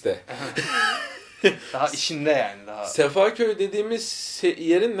değil işte. Daha işinde yani. Daha. Sefaköy dediğimiz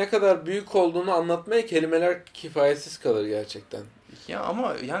yerin ne kadar büyük olduğunu anlatmaya kelimeler kifayetsiz kalır gerçekten. Ya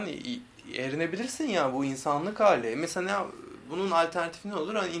ama yani erinebilirsin ya, bu insanlık hali. Mesela bunun alternatifi ne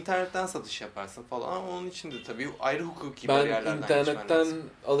olur? Hani internetten satış yaparsın falan. Ama onun için de tabii ayrı hukuki bariyerlerden geçmen lazım. Ben internetten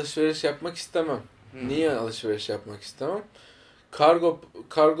alışveriş yapmak istemem. Niye alışveriş yapmak istemem?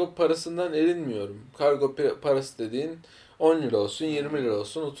 Kargo parasından erinmiyorum. Kargo parası dediğin 10 lira olsun, 20 lira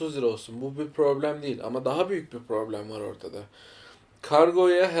olsun, 30 lira olsun. Bu bir problem değil. Ama daha büyük bir problem var ortada.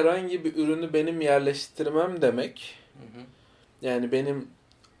 Kargoya herhangi bir ürünü benim yerleştirmem demek, yani benim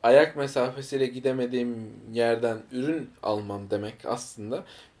ayak mesafesiyle gidemediğim yerden ürün almam demek aslında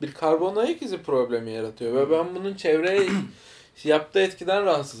bir karbon ayak izi problemi yaratıyor. Ve ben bunun çevreye yaptığı etkiden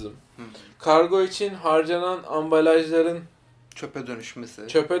rahatsızım. Kargo için harcanan ambalajların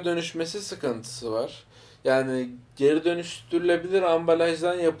çöpe dönüşmesi sıkıntısı var. Yani geri dönüştürülebilir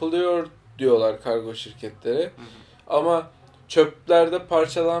ambalajdan yapılıyor diyorlar kargo şirketleri. Ama çöplerde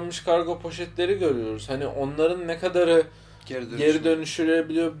parçalanmış kargo poşetleri görüyoruz. Hani onların ne kadarı geri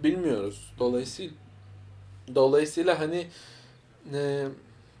dönüştürülebiliyor bilmiyoruz. Dolayısıyla hani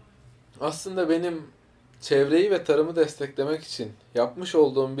aslında benim çevreyi ve tarımı desteklemek için yapmış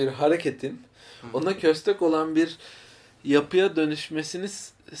olduğum bir hareketin ona köstek olan bir yapıya dönüşmesini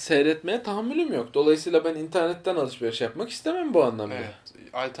seyretmeye tahammülüm yok. Dolayısıyla ben internetten alışveriş yapmak istemem bu anlamda. Evet.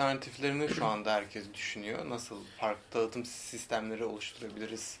 Alternatiflerini şu anda herkes düşünüyor. Nasıl farklı dağıtım sistemleri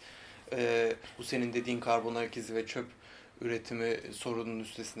oluşturabiliriz? Bu senin dediğin karbon ayak izi ve çöp üretimi sorunun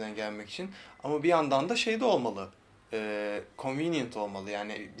üstesinden gelmek için. Ama bir yandan da şey de olmalı. Convenient olmalı.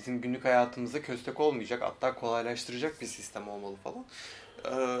 Yani bizim günlük hayatımızda köstek olmayacak, hatta kolaylaştıracak bir sistem olmalı falan.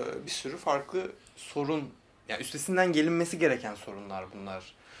 Bir sürü farklı sorun, yani üstesinden gelinmesi gereken sorunlar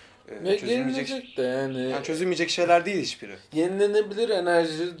bunlar. Ve gelinecek de yani çözülmeyecek şeyler değil hiçbiri. Yenilenebilir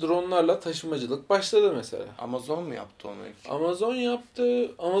enerji dronlarla taşımacılık başladı mesela. Amazon mu yaptı onu? Amazon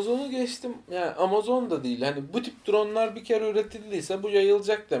yaptı. Amazon'u geçtim. Yani Amazon da değil. Hani bu tip dronlar bir kere üretildiyse bu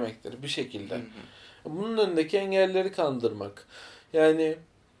yayılacak demektir bir şekilde. Bunun önündeki engelleri kaldırmak. Yani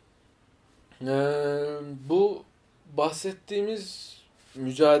bu bahsettiğimiz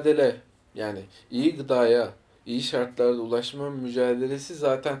mücadele, yani iyi gıdaya, iyi şartlarda ulaşma mücadelesi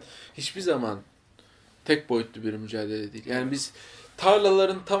zaten hiçbir zaman tek boyutlu bir mücadele değil. Yani biz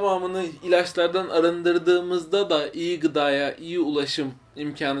tarlaların tamamını ilaçlardan arındırdığımızda da iyi gıdaya, iyi ulaşım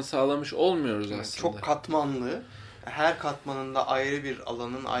imkanı sağlamış olmuyoruz aslında. Çok katmanlı, her katmanında ayrı bir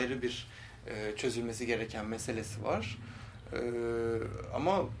alanın ayrı bir çözülmesi gereken meselesi var.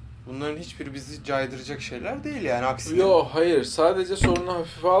 Ama bunların hiçbiri bizi caydıracak şeyler değil yani, aksine. Yok, hayır, sadece sorunu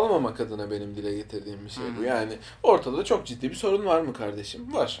hafife almamak adına benim dile getirdiğim bir şey bu. Yani ortada çok ciddi bir sorun var mı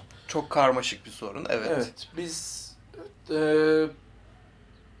kardeşim? Var. Çok karmaşık bir sorun, evet. Evet, biz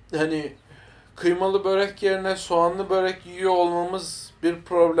hani kıymalı börek yerine soğanlı börek yiyor olmamız bir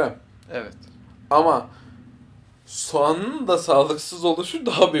problem. Evet. Ama soğanın da sağlıksız oluşu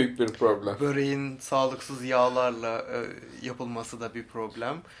daha büyük bir problem. Böreğin sağlıksız yağlarla yapılması da bir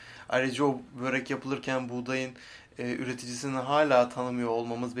problem. Ayrıca o börek yapılırken buğdayın üreticisini hala tanımıyor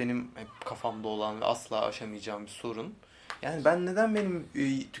olmamız benim hep kafamda olan ve asla aşamayacağım bir sorun. Yani ben neden benim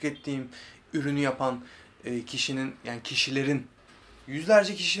tükettiğim ürünü yapan kişinin, yani kişilerin,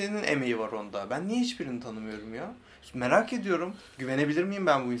 yüzlerce kişinin emeği var onda. Ben niye hiçbirini tanımıyorum ya? Merak ediyorum. Güvenebilir miyim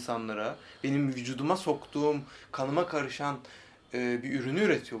ben bu insanlara? Benim vücuduma soktuğum, kanıma karışan bir ürünü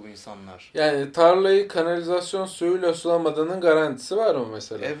üretiyor bu insanlar. Yani tarlayı kanalizasyon suyuyla sulamadığının garantisi var mı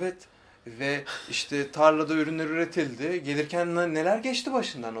mesela? Evet. Ve işte tarlada ürünler üretildi. Gelirken neler geçti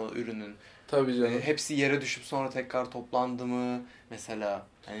başından o ürünün? Tabii canım. Hepsi yere düşüp sonra tekrar toplandı mı mesela?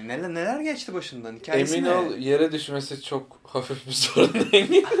 Yani neler geçti başından? Hikayesi Emin ne? ol, yere düşmesi çok hafif bir sorun.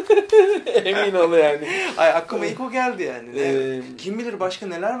 Emin ol yani. Ay, aklıma ilk o geldi yani. Kim bilir başka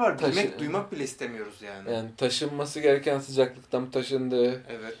neler var? Bilmek, duymak bile istemiyoruz yani. Yani taşınması gereken sıcaklıktan taşındı.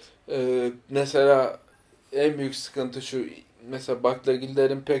 Evet. Mesela en büyük sıkıntı şu. Mesela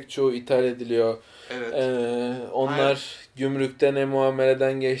baklagillerin pek çoğu ithal ediliyor. Evet. Onlar gümrükte ne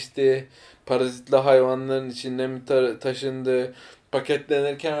muameleden geçti. Parazitli hayvanların içinde mi taşındı.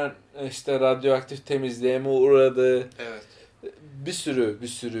 Paketlenirken işte radyoaktif temizliğe mi uğradı. Evet.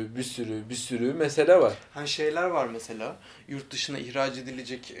 Bir sürü mesele var. Hani şeyler var mesela. Yurt dışına ihraç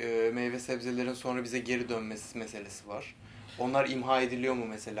edilecek meyve sebzelerin sonra bize geri dönmesi meselesi var. Onlar imha ediliyor mu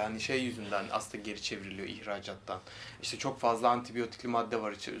mesela? Hani şey yüzünden aslında geri çevriliyor ihracattan. İşte çok fazla antibiyotikli madde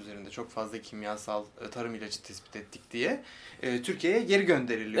var üzerinde. Çok fazla kimyasal tarım ilacı tespit ettik diye. Türkiye'ye geri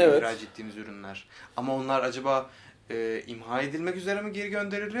gönderiliyor evet. ihraç ettiğimiz ürünler. Ama onlar acaba imha edilmek üzere mi geri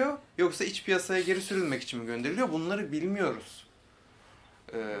gönderiliyor? Yoksa iç piyasaya geri sürülmek için mi gönderiliyor? Bunları bilmiyoruz.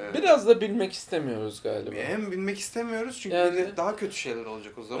 Biraz da bilmek istemiyoruz galiba. Hem bilmek istemiyoruz çünkü yani, daha kötü şeyler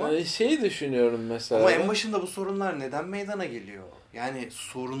olacak o zaman. Şeyi düşünüyorum mesela. Ama en başında bu sorunlar neden meydana geliyor? Yani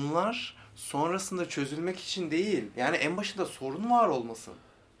sorunlar sonrasında çözülmek için değil. Yani en başında sorun var olmasın.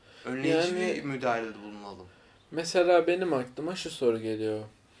 Önleyici bir müdahalede bulunalım. Mesela benim aklıma şu soru geliyor.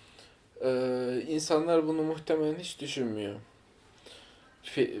 İnsanlar bunu muhtemelen hiç düşünmüyor.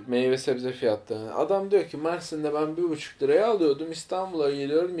 Meyve sebze fiyatlarını. Adam diyor ki Mersin'de ben 1,5 liraya alıyordum. İstanbul'a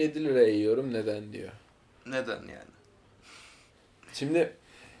geliyorum 7 liraya yiyorum. Neden diyor. Neden yani? Şimdi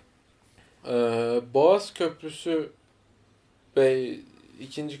Boğaz Köprüsü ve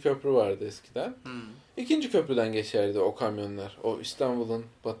ikinci köprü vardı eskiden. İkinci köprüden geçerdi o kamyonlar. O İstanbul'un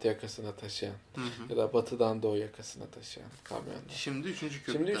batı yakasına taşıyan ya da batıdan doğu yakasına taşıyan kamyonlar. Şimdi üçüncü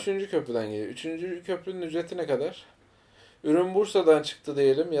köprüden. Şimdi üçüncü köprüden geliyor. Üçüncü köprünün ücreti ne kadar? Ürün Bursa'dan çıktı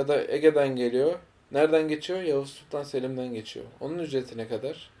diyelim ya da Ege'den geliyor. Nereden geçiyor? Yavuz Sultan Selim'den geçiyor. Onun ücreti ne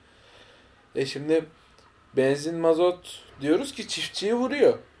kadar? Şimdi benzin, mazot diyoruz ki çiftçiyi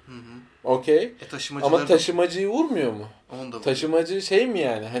vuruyor. Okey. Ama taşımacıyı vurmuyor mu? Taşımacı şey mi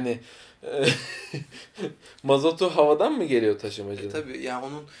yani? Hani mazotu havadan mı geliyor taşımacının? Tabii yani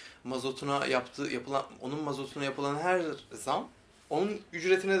onun mazotuna yapılan her zam onun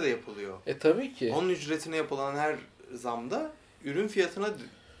ücretine de yapılıyor. Tabii ki. Onun ücretine yapılan her zamda ürün fiyatına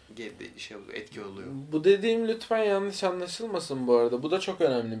etki oluyor. Bu dediğim lütfen yanlış anlaşılmasın bu arada. Bu da çok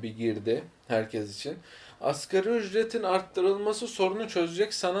önemli bir girdi herkes için. Asgari ücretin arttırılması sorunu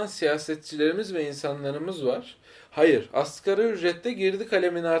çözecek sanan siyasetçilerimiz ve insanlarımız var. Hayır, asgari ücrette girdi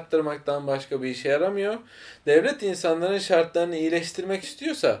kalemini arttırmaktan başka bir işe yaramıyor. Devlet insanların şartlarını iyileştirmek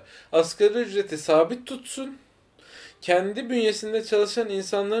istiyorsa asgari ücreti sabit tutsun. Kendi bünyesinde çalışan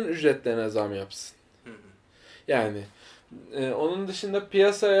insanların ücretlerine zam yapsın. Yani onun dışında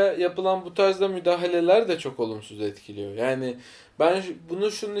piyasaya yapılan bu tarzda müdahaleler de çok olumsuz etkiliyor. Yani ben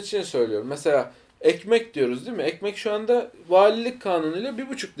bunu şunun için söylüyorum. Mesela ekmek diyoruz değil mi? Ekmek şu anda valilik kanunuyla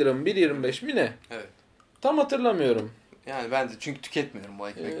 1,5 lira mı 1,25 mi ne? Evet. Tam hatırlamıyorum. Yani ben de çünkü tüketmiyorum bu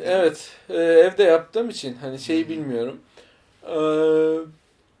ekmekleri. Evet. Evde yaptığım için hani şeyi bilmiyorum.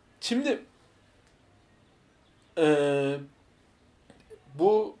 Şimdi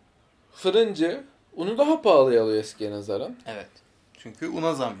bu fırıncı unu daha pahalıya alıyor eskiye nazaran. Evet. Çünkü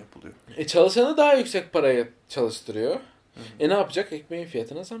una zam yapılıyor. Çalışanı daha yüksek paraya çalıştırıyor. Ne yapacak? Ekmeğin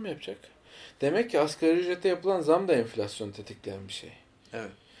fiyatına zam yapacak. Demek ki asgari ücrete yapılan zam da enflasyonu tetikleyen bir şey.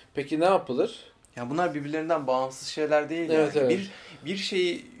 Evet. Peki ne yapılır? Yani bunlar birbirlerinden bağımsız şeyler değil. Evet, yani. evet. Bir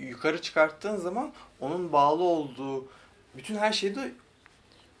şeyi yukarı çıkarttığın zaman onun bağlı olduğu bütün her şey de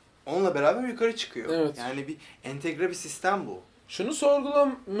onunla beraber yukarı çıkıyor. Evet. Yani bir entegre bir sistem bu.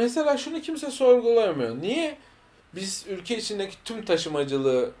 Mesela şunu kimse sorgulamıyor. Niye biz ülke içindeki tüm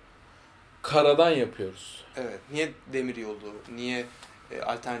taşımacılığı karadan yapıyoruz? Evet. Niye demiryolu? Niye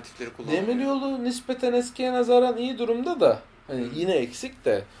alternatifleri kullanmıyoruz? Demiryolu nispeten eskiye nazaran iyi durumda da hani yine eksik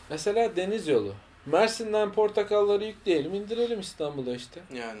de. Mesela deniz yolu. Mersin'den portakalları yükleyelim, indirelim İstanbul'a işte.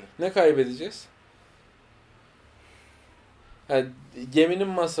 Yani. Ne kaybedeceğiz? Yani geminin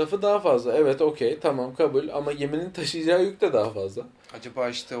masrafı daha fazla. Evet, okey, tamam, kabul, ama geminin taşıyacağı yük de daha fazla. Acaba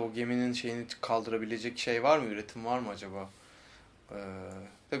işte o geminin şeyini kaldırabilecek şey var mı? Üretim var mı acaba?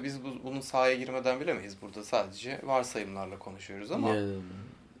 Tabii biz bunun sahaya girmeden bilemeyiz. Burada sadece varsayımlarla konuşuyoruz ama. Yani,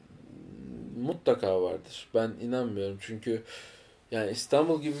 mutlaka vardır. Ben inanmıyorum. Çünkü yani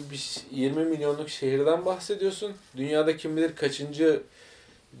İstanbul gibi bir 20 milyonluk şehirden bahsediyorsun. Dünyada kim bilir kaçıncı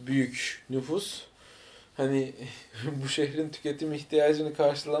büyük nüfus. hani bu şehrin tüketim ihtiyacını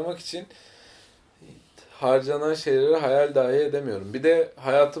karşılamak için harcanan şeyleri hayal dahi edemiyorum. Bir de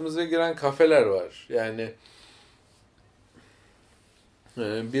hayatımıza giren kafeler var. Yani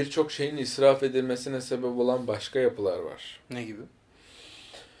birçok şeyin israf edilmesine sebep olan başka yapılar var. Ne gibi?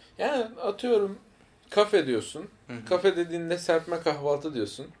 Yani atıyorum kafe diyorsun. Hı-hı. Kafe dediğinde serpme kahvaltı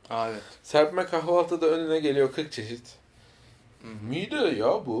diyorsun. Evet. Serpme kahvaltıda önüne geliyor 40 çeşit. Hı-hı. Mide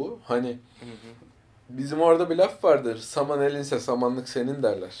ya bu. Hani Hı-hı. bizim orada bir laf vardır. Saman elinse samanlık senin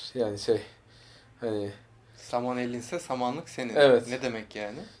derler. Yani hani saman elinse samanlık senin. Evet. Ne demek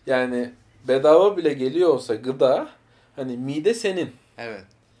yani? Yani bedava bile geliyor olsa gıda, hani mide senin. Evet.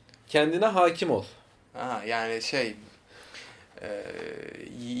 Kendine hakim ol. Aha, yani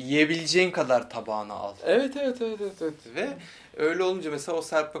yiyebileceğin kadar tabağına al. Evet. Ve öyle olunca mesela o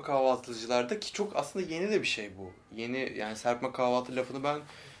serpme kahvaltıcılarda, ki çok aslında yeni de bir şey bu. Yeni, yani serpme kahvaltı lafını ben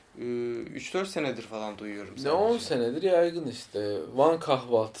 3-4 senedir falan duyuyorum sadece. Ne 10 senedir yaygın işte. Van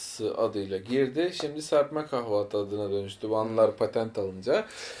kahvaltısı adıyla girdi. Şimdi serpme kahvaltı adına dönüştü. Vanlılar patent alınca.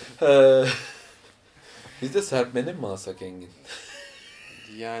 Biz de serpmenin mi alsak Engin?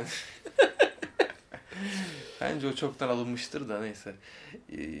 Yani bence o çoktan alınmıştır da neyse.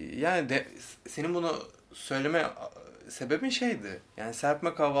 Yani senin bunu söyleme sebebin şeydi. Yani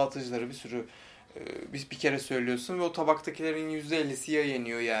serpme kahvaltıcıları bir sürü bir kere söylüyorsun ve o tabaktakilerin %50'si ya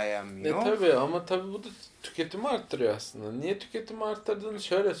yeniyor ya yenmiyor. Tabii ama tabii bu da tüketimi arttırıyor aslında. Niye tüketimi arttırdığını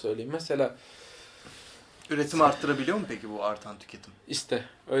şöyle söyleyeyim. Mesela üretimi arttırabiliyor mu peki bu artan tüketim? İşte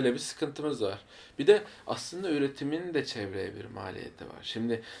öyle bir sıkıntımız var. Bir de aslında üretimin de çevreye bir maliyeti var.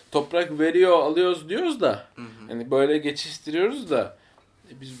 Şimdi toprak veriyor, alıyoruz diyoruz da, Hı hı. hani böyle geçiştiriyoruz da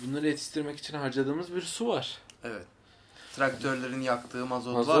biz bunları yetiştirmek için harcadığımız bir su var. Evet. Traktörlerin yaktığı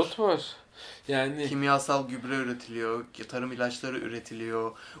mazot var. Mazot var. Yani kimyasal gübre üretiliyor, tarım ilaçları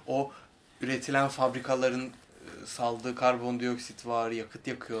üretiliyor. O üretilen fabrikaların saldığı karbondioksit var, yakıt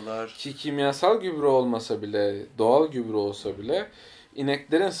yakıyorlar. ki kimyasal gübre olmasa bile, doğal gübre olsa bile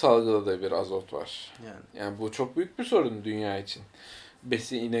ineklerin salgıladığı bir azot var. Yani bu çok büyük bir sorun dünya için.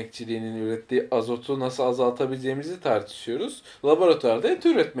 Besin inekçiliğinin ürettiği azotu nasıl azaltabileceğimizi tartışıyoruz. Laboratuvarda et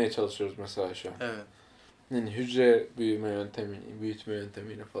üretmeye çalışıyoruz mesela şu an. Evet. Yani hücre büyütme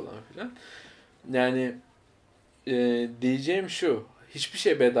yöntemiyle falan filan. Yani diyeceğim şu, hiçbir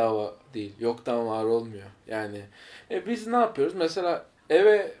şey bedava değil. Yoktan var olmuyor. Yani biz ne yapıyoruz? Mesela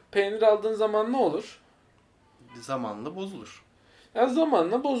eve peynir aldığın zaman ne olur? Zamanla bozulur. Ya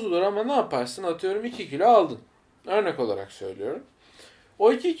zamanla bozulur ama ne yaparsın? Atıyorum 2 kilo aldın. Örnek olarak söylüyorum.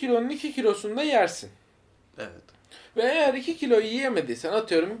 O 2 kilonun 2 kilosunu da yersin. Evet. Ve eğer 2 kilo yiyemediysen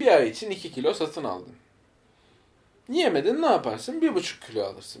atıyorum bir ay için 2 kilo satın aldın. Yiyemedin ne yaparsın? 1,5 kilo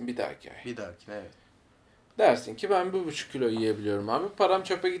alırsın bir dahaki ay. Bir dahaki, evet. Dersin ki ben 1,5 kilo yiyebiliyorum abi. Param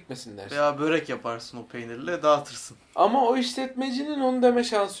çöpe gitmesin dersin. Veya börek yaparsın o peynirle, dağıtırsın. Ama o işletmecinin onu deme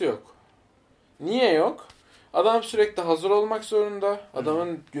şansı yok. Niye yok? Adam sürekli hazır olmak zorunda.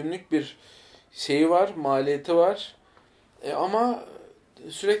 Adamın günlük bir şeyi var, maliyeti var. Ama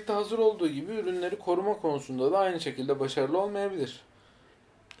sürekli hazır olduğu gibi ürünleri koruma konusunda da aynı şekilde başarılı olmayabilir.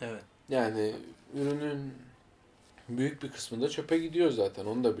 Evet. Yani ürünün büyük bir kısmı da çöpe gidiyor zaten.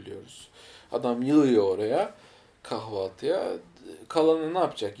 Onu da biliyoruz. Adam yığıyor oraya kahvaltıya. Kalanı ne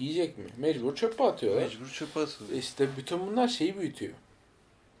yapacak? Yiyecek mi? Mecbur çöpe atıyorlar. Mecbur çöpe atıyor. İşte bütün bunlar şeyi büyütüyor.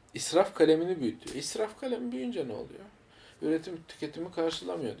 İsraf kalemini büyütüyor. İsraf kalemi büyüyünce ne oluyor? Üretim tüketimi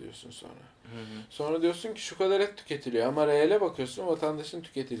karşılamıyor diyorsun sonra. Hı. Sonra diyorsun ki şu kadar et tüketiliyor ama reale bakıyorsun vatandaşın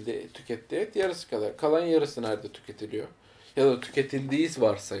tükettiği et yarısı kadar. Kalan yarısı nerede tüketiliyor? Ya da tüketildiği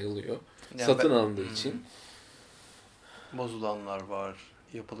varsayılıyor. Yani satın alındığı için. Bozulanlar var,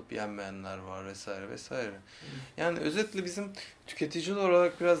 yapılıp yenmeyenler var vesaire vesaire. Yani özetle bizim tüketiciler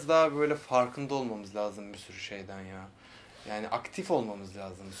olarak biraz daha böyle farkında olmamız lazım bir sürü şeyden ya. Yani aktif olmamız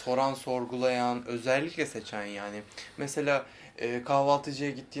lazım. Soran, sorgulayan, özellikle seçen yani. Mesela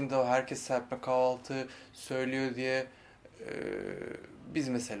kahvaltıcıya gittiğinde herkes serpme kahvaltı söylüyor diye biz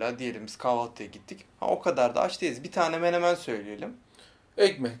mesela diyelim biz kahvaltıya gittik. O kadar da aç değiliz. Bir tane menemen söyleyelim.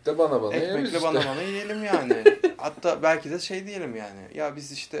 Ekmekle bana Ekmekle bana yiyelim yani. Hatta belki de şey diyelim yani. Ya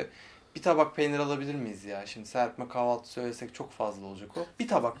biz işte bir tabak peynir alabilir miyiz ya? Şimdi serpme kahvaltı söylesek çok fazla olacak o. Bir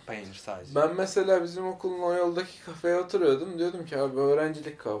tabak peynir sadece. Ben mesela bizim okulun o yoldaki kafeye oturuyordum. Diyordum ki abi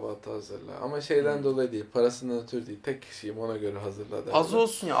öğrencilik kahvaltı hazırla. Ama şeyden dolayı değil. Parasından ötürü değil. Tek kişiyim ona göre hazırla derdi. Az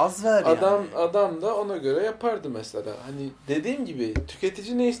olsun ya, az ver yani. Adam da ona göre yapardı mesela. Hani dediğim gibi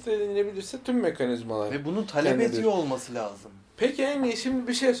tüketici ne istediğini bilirse tüm mekanizmalar. Ve bunu talep ediyor olması lazım. Peki Engin şimdi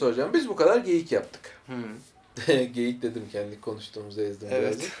bir şey soracağım. Biz bu kadar geyik yaptık. Geyik dedim kendi konuştuğumuzu ezdim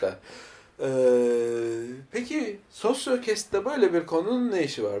birazcık da. Peki Sosyocast'te böyle bir konunun ne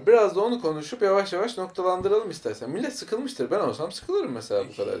işi var? Biraz da onu konuşup yavaş yavaş noktalandıralım istersen. Millet sıkılmıştır. Ben olsam sıkılırım mesela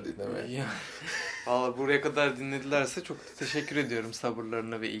bu kadar dinlemeye. Valla buraya kadar dinledilerse çok teşekkür ediyorum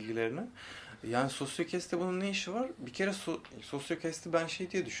sabırlarına ve ilgilerine. Yani Sosyocast'te bunun ne işi var? Bir kere Sosyocast'ı ben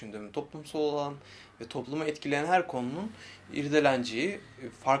şey diye düşündüm. Toplumsal olan ve toplumu etkileyen her konunun irdeleneceği,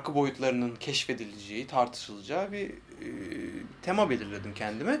 farklı boyutlarının keşfedileceği, tartışılacağı bir tema belirledim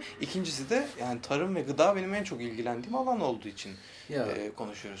kendime. İkincisi de yani tarım ve gıda benim en çok ilgilendiğim alan olduğu için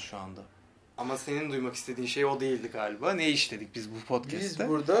konuşuyoruz şu anda. Ama senin duymak istediğin şey o değildi galiba. Ne işledik biz bu podcast'te? Biz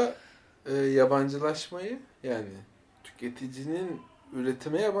burada yabancılaşmayı, yani tüketicinin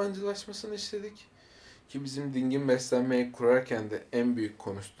üretime yabancılaşmasını istedik. Ki bizim Dingin Beslenmeyi kurarken de en büyük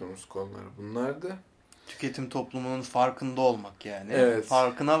konuştuğumuz konular bunlardı. Tüketim toplumunun farkında olmak yani. Evet.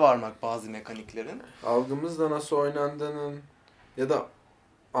 Farkına varmak bazı mekaniklerin. Algımızla nasıl oynandığının ya da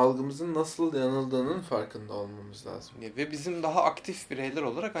algımızın nasıl yanıldığının farkında olmamız lazım. Ve bizim daha aktif bireyler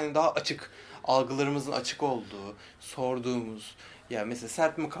olarak hani daha açık, algılarımızın açık olduğu, sorduğumuz. Ya mesela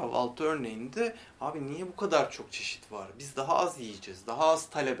serpme kahvaltı örneğinde abi niye bu kadar çok çeşit var? Biz daha az yiyeceğiz, daha az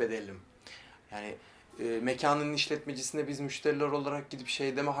talep edelim. Yani mekanın işletmecisine biz müşteriler olarak gidip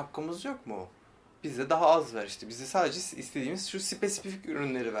şey deme hakkımız yok mu? Bize daha az ver işte. Bize sadece istediğimiz şu spesifik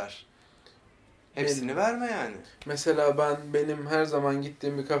ürünleri ver. Hepsini verme yani. Mesela benim her zaman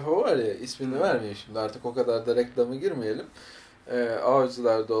gittiğim bir kafe var ya, ismini vermeyeyim şimdi artık, o kadar da reklamı girmeyelim.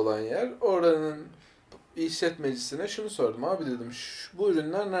 Avcılar'da olan yer. Oranın işletmecisine şunu sordum. Abi dedim, bu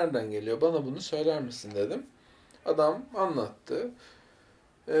ürünler nereden geliyor? Bana bunu söyler misin dedim. Adam anlattı.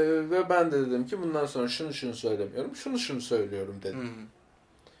 Ve ben de dedim ki bundan sonra şunu söylemiyorum. Şunu söylüyorum dedim. Hı-hı.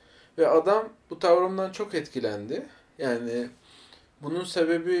 Ve adam bu tavrımdan çok etkilendi. Yani bunun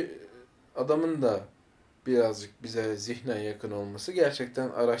sebebi adamın da birazcık bize zihnen yakın olması. Gerçekten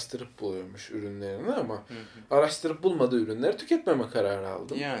araştırıp buluyormuş ürünlerini ama araştırıp bulmadığı ürünleri tüketmeme kararı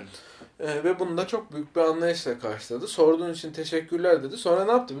aldım. Yani. Ve bunu da çok büyük bir anlayışla karşıladı. Sorduğun için teşekkürler dedi. Sonra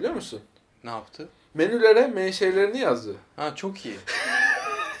ne yaptı biliyor musun? Ne yaptı? Menülere menşelerini yazdı. Ha, çok iyi.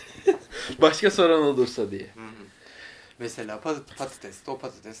 Başka soran olursa diye. Hı-hı. Mesela patates. O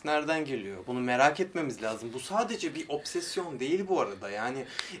patates nereden geliyor? Bunu merak etmemiz lazım. Bu sadece bir obsesyon değil bu arada. Yani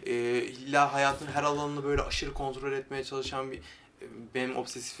illa hayatın her alanını böyle aşırı kontrol etmeye çalışan benim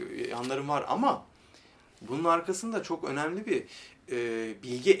obsesif yanlarım var ama bunun arkasında çok önemli bir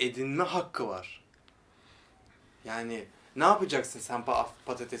bilgi edinme hakkı var. Yani ne yapacaksın sen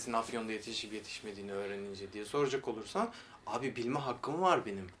patatesin Afyon'da yetişip yetişmediğini öğrenince diye soracak olursan, abi bilme hakkım var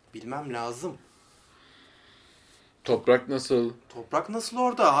benim. Bilmem lazım. Toprak nasıl? Toprak nasıl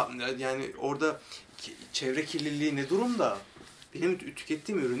orada? Yani orada çevre kirliliği ne durumda? Benim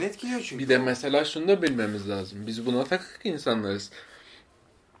tükettiğim ürünü etkiliyor çünkü. Bir de mesela şunu da bilmemiz lazım. Biz buna takık insanlarız.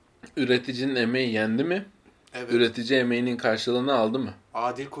 Üreticinin emeği yendi mi? Evet. Üretici emeğinin karşılığını aldı mı?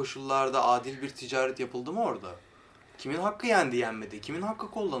 Adil koşullarda adil bir ticaret yapıldı mı orada? Kimin hakkı yendi yenmedi? Kimin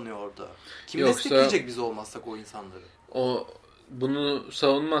hakkı kullanıyor orada? Kim destekleyecek biz olmazsak o insanları? Bunu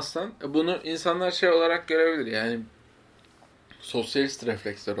savunmazsan, bunu insanlar şey olarak görebilir. Yani sosyalist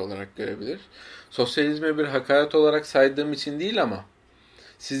refleksler olarak görebilir. Sosyalizme bir hakaret olarak saydığım için değil ama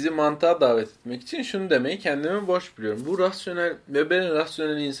sizi mantığa davet etmek için şunu demeyi kendime borç biliyorum. Bu rasyonel ve ben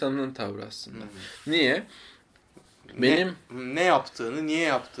rasyonel insanın tavrı aslında. Niye? Benim ne yaptığını, niye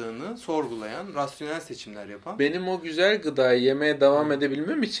yaptığını sorgulayan, rasyonel seçimler yapan. Benim o güzel gıdayı yemeye devam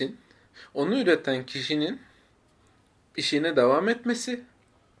edebilmem için onu üreten kişinin işine devam etmesi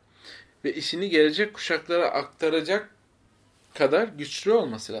ve işini gelecek kuşaklara aktaracak kadar güçlü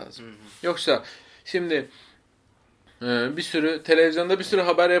olması lazım. Yoksa şimdi televizyonda bir sürü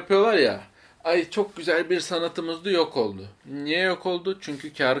haber yapıyorlar ya. Ay çok güzel bir sanatımızdı, yok oldu. Niye yok oldu?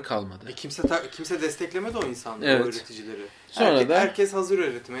 Çünkü kârı kalmadı. Kimse desteklemedi o insanları, evet. O üreticileri. Sonra herkes hazır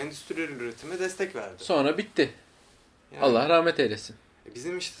üretime, endüstriyel üretime destek verdi. Sonra bitti. Yani, Allah rahmet eylesin.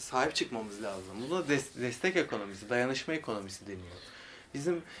 Bizim işte sahip çıkmamız lazım. Buna destek ekonomisi, dayanışma ekonomisi deniyor.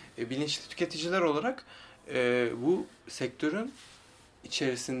 Bizim bilinçli tüketiciler olarak bu sektörün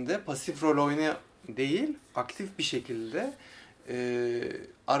içerisinde pasif rol oynayan değil, aktif bir şekilde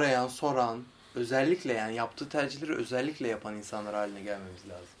arayan, soran, özellikle yani yaptığı tercihleri özellikle yapan insanlar haline gelmemiz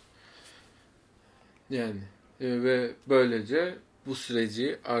lazım. Yani ve böylece bu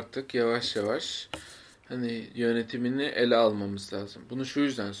süreci artık yavaş yavaş hani yönetimini ele almamız lazım. Bunu şu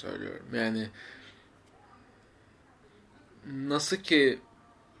yüzden söylüyorum. Yani nasıl ki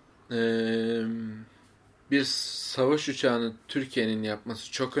bir savaş uçağını Türkiye'nin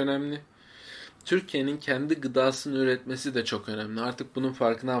yapması çok önemli. Türkiye'nin kendi gıdasını üretmesi de çok önemli. Artık bunun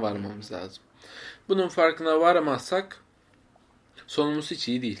farkına varmamız lazım. Bunun farkına varamazsak sonumuz hiç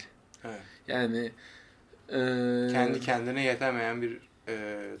iyi değil. Evet. Yani kendi kendine yetemeyen bir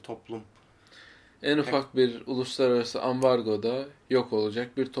toplum. En ufak bir uluslararası ambargoda yok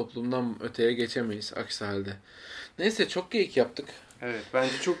olacak bir toplumdan öteye geçemeyiz aksi halde. Neyse, çok geyik yaptık. Evet,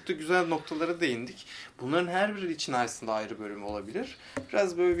 bence çok da güzel noktalara değindik. Bunların her biri için aslında ayrı bölüm olabilir.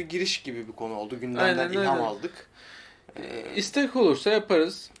 Biraz böyle bir giriş gibi bir konu oldu. Gündemden ilham aldık. İstek olursa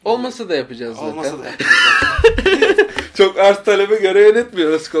yaparız. Olmasa da yapacağız zaten. Olmasa da yapacağız. Çok arz talebe göre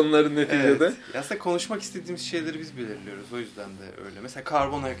yönetmiyoruz konuların neticede. Evet. Aslında konuşmak istediğimiz şeyleri biz belirliyoruz. O yüzden de öyle. Mesela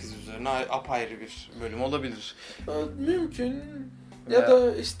karbon ayak izi üzerine apayrı bir bölüm olabilir. Mümkün. Ya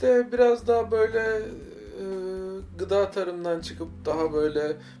da işte biraz daha böyle gıda tarımdan çıkıp daha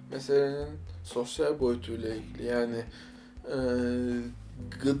böyle meselenin sosyal boyutuyla ilgili, yani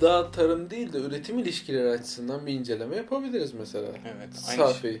gıda tarım değil de üretim ilişkileri açısından bir inceleme yapabiliriz mesela. Evet.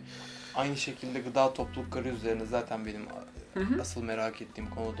 Safi. Aynı şekilde gıda toplulukları üzerine zaten benim asıl merak ettiğim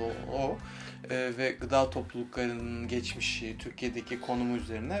konu da o. Ve gıda topluluklarının geçmişi, Türkiye'deki konumu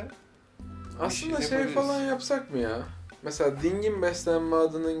üzerine aslında şey falan yapsak mı ya? Mesela Dingin Beslenme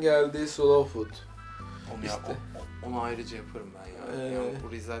adının geldiği slow food. Onu ayrıca yaparım ben ya. Yani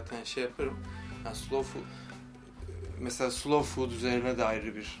burayı zaten yaparım. Yani slow food üzerine de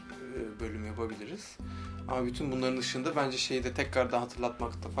ayrı bir bölüm yapabiliriz. Ama bütün bunların dışında bence şeyi de tekrardan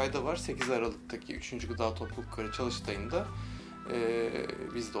hatırlatmakta fayda var. 8 Aralık'taki 3. Gıda Toplulukları Çalıştayı'nda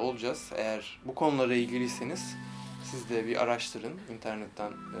biz de olacağız. Eğer bu konulara ilgiliyseniz siz de bir araştırın.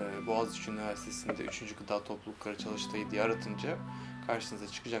 İnternetten Boğaziçi Üniversitesi'nde 3. Gıda Toplulukları Çalıştayı diye aratınca karşınıza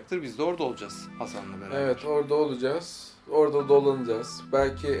çıkacaktır. Biz de orada olacağız Hasan'la beraber. Evet, orada olacağız. Orada dolanacağız.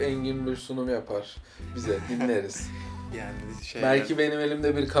 Belki Engin bir sunum yapar. Bize dinleriz. Yani belki benim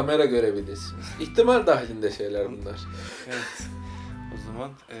elimde bir kamera görebilirsiniz. İhtimal dahilinde şeyler bunlar. Evet. O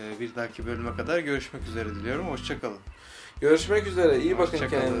zaman bir dahaki bölüme kadar görüşmek üzere diliyorum. Hoşça kalın. Görüşmek üzere. İyi bakın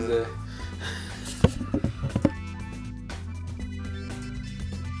kendinize.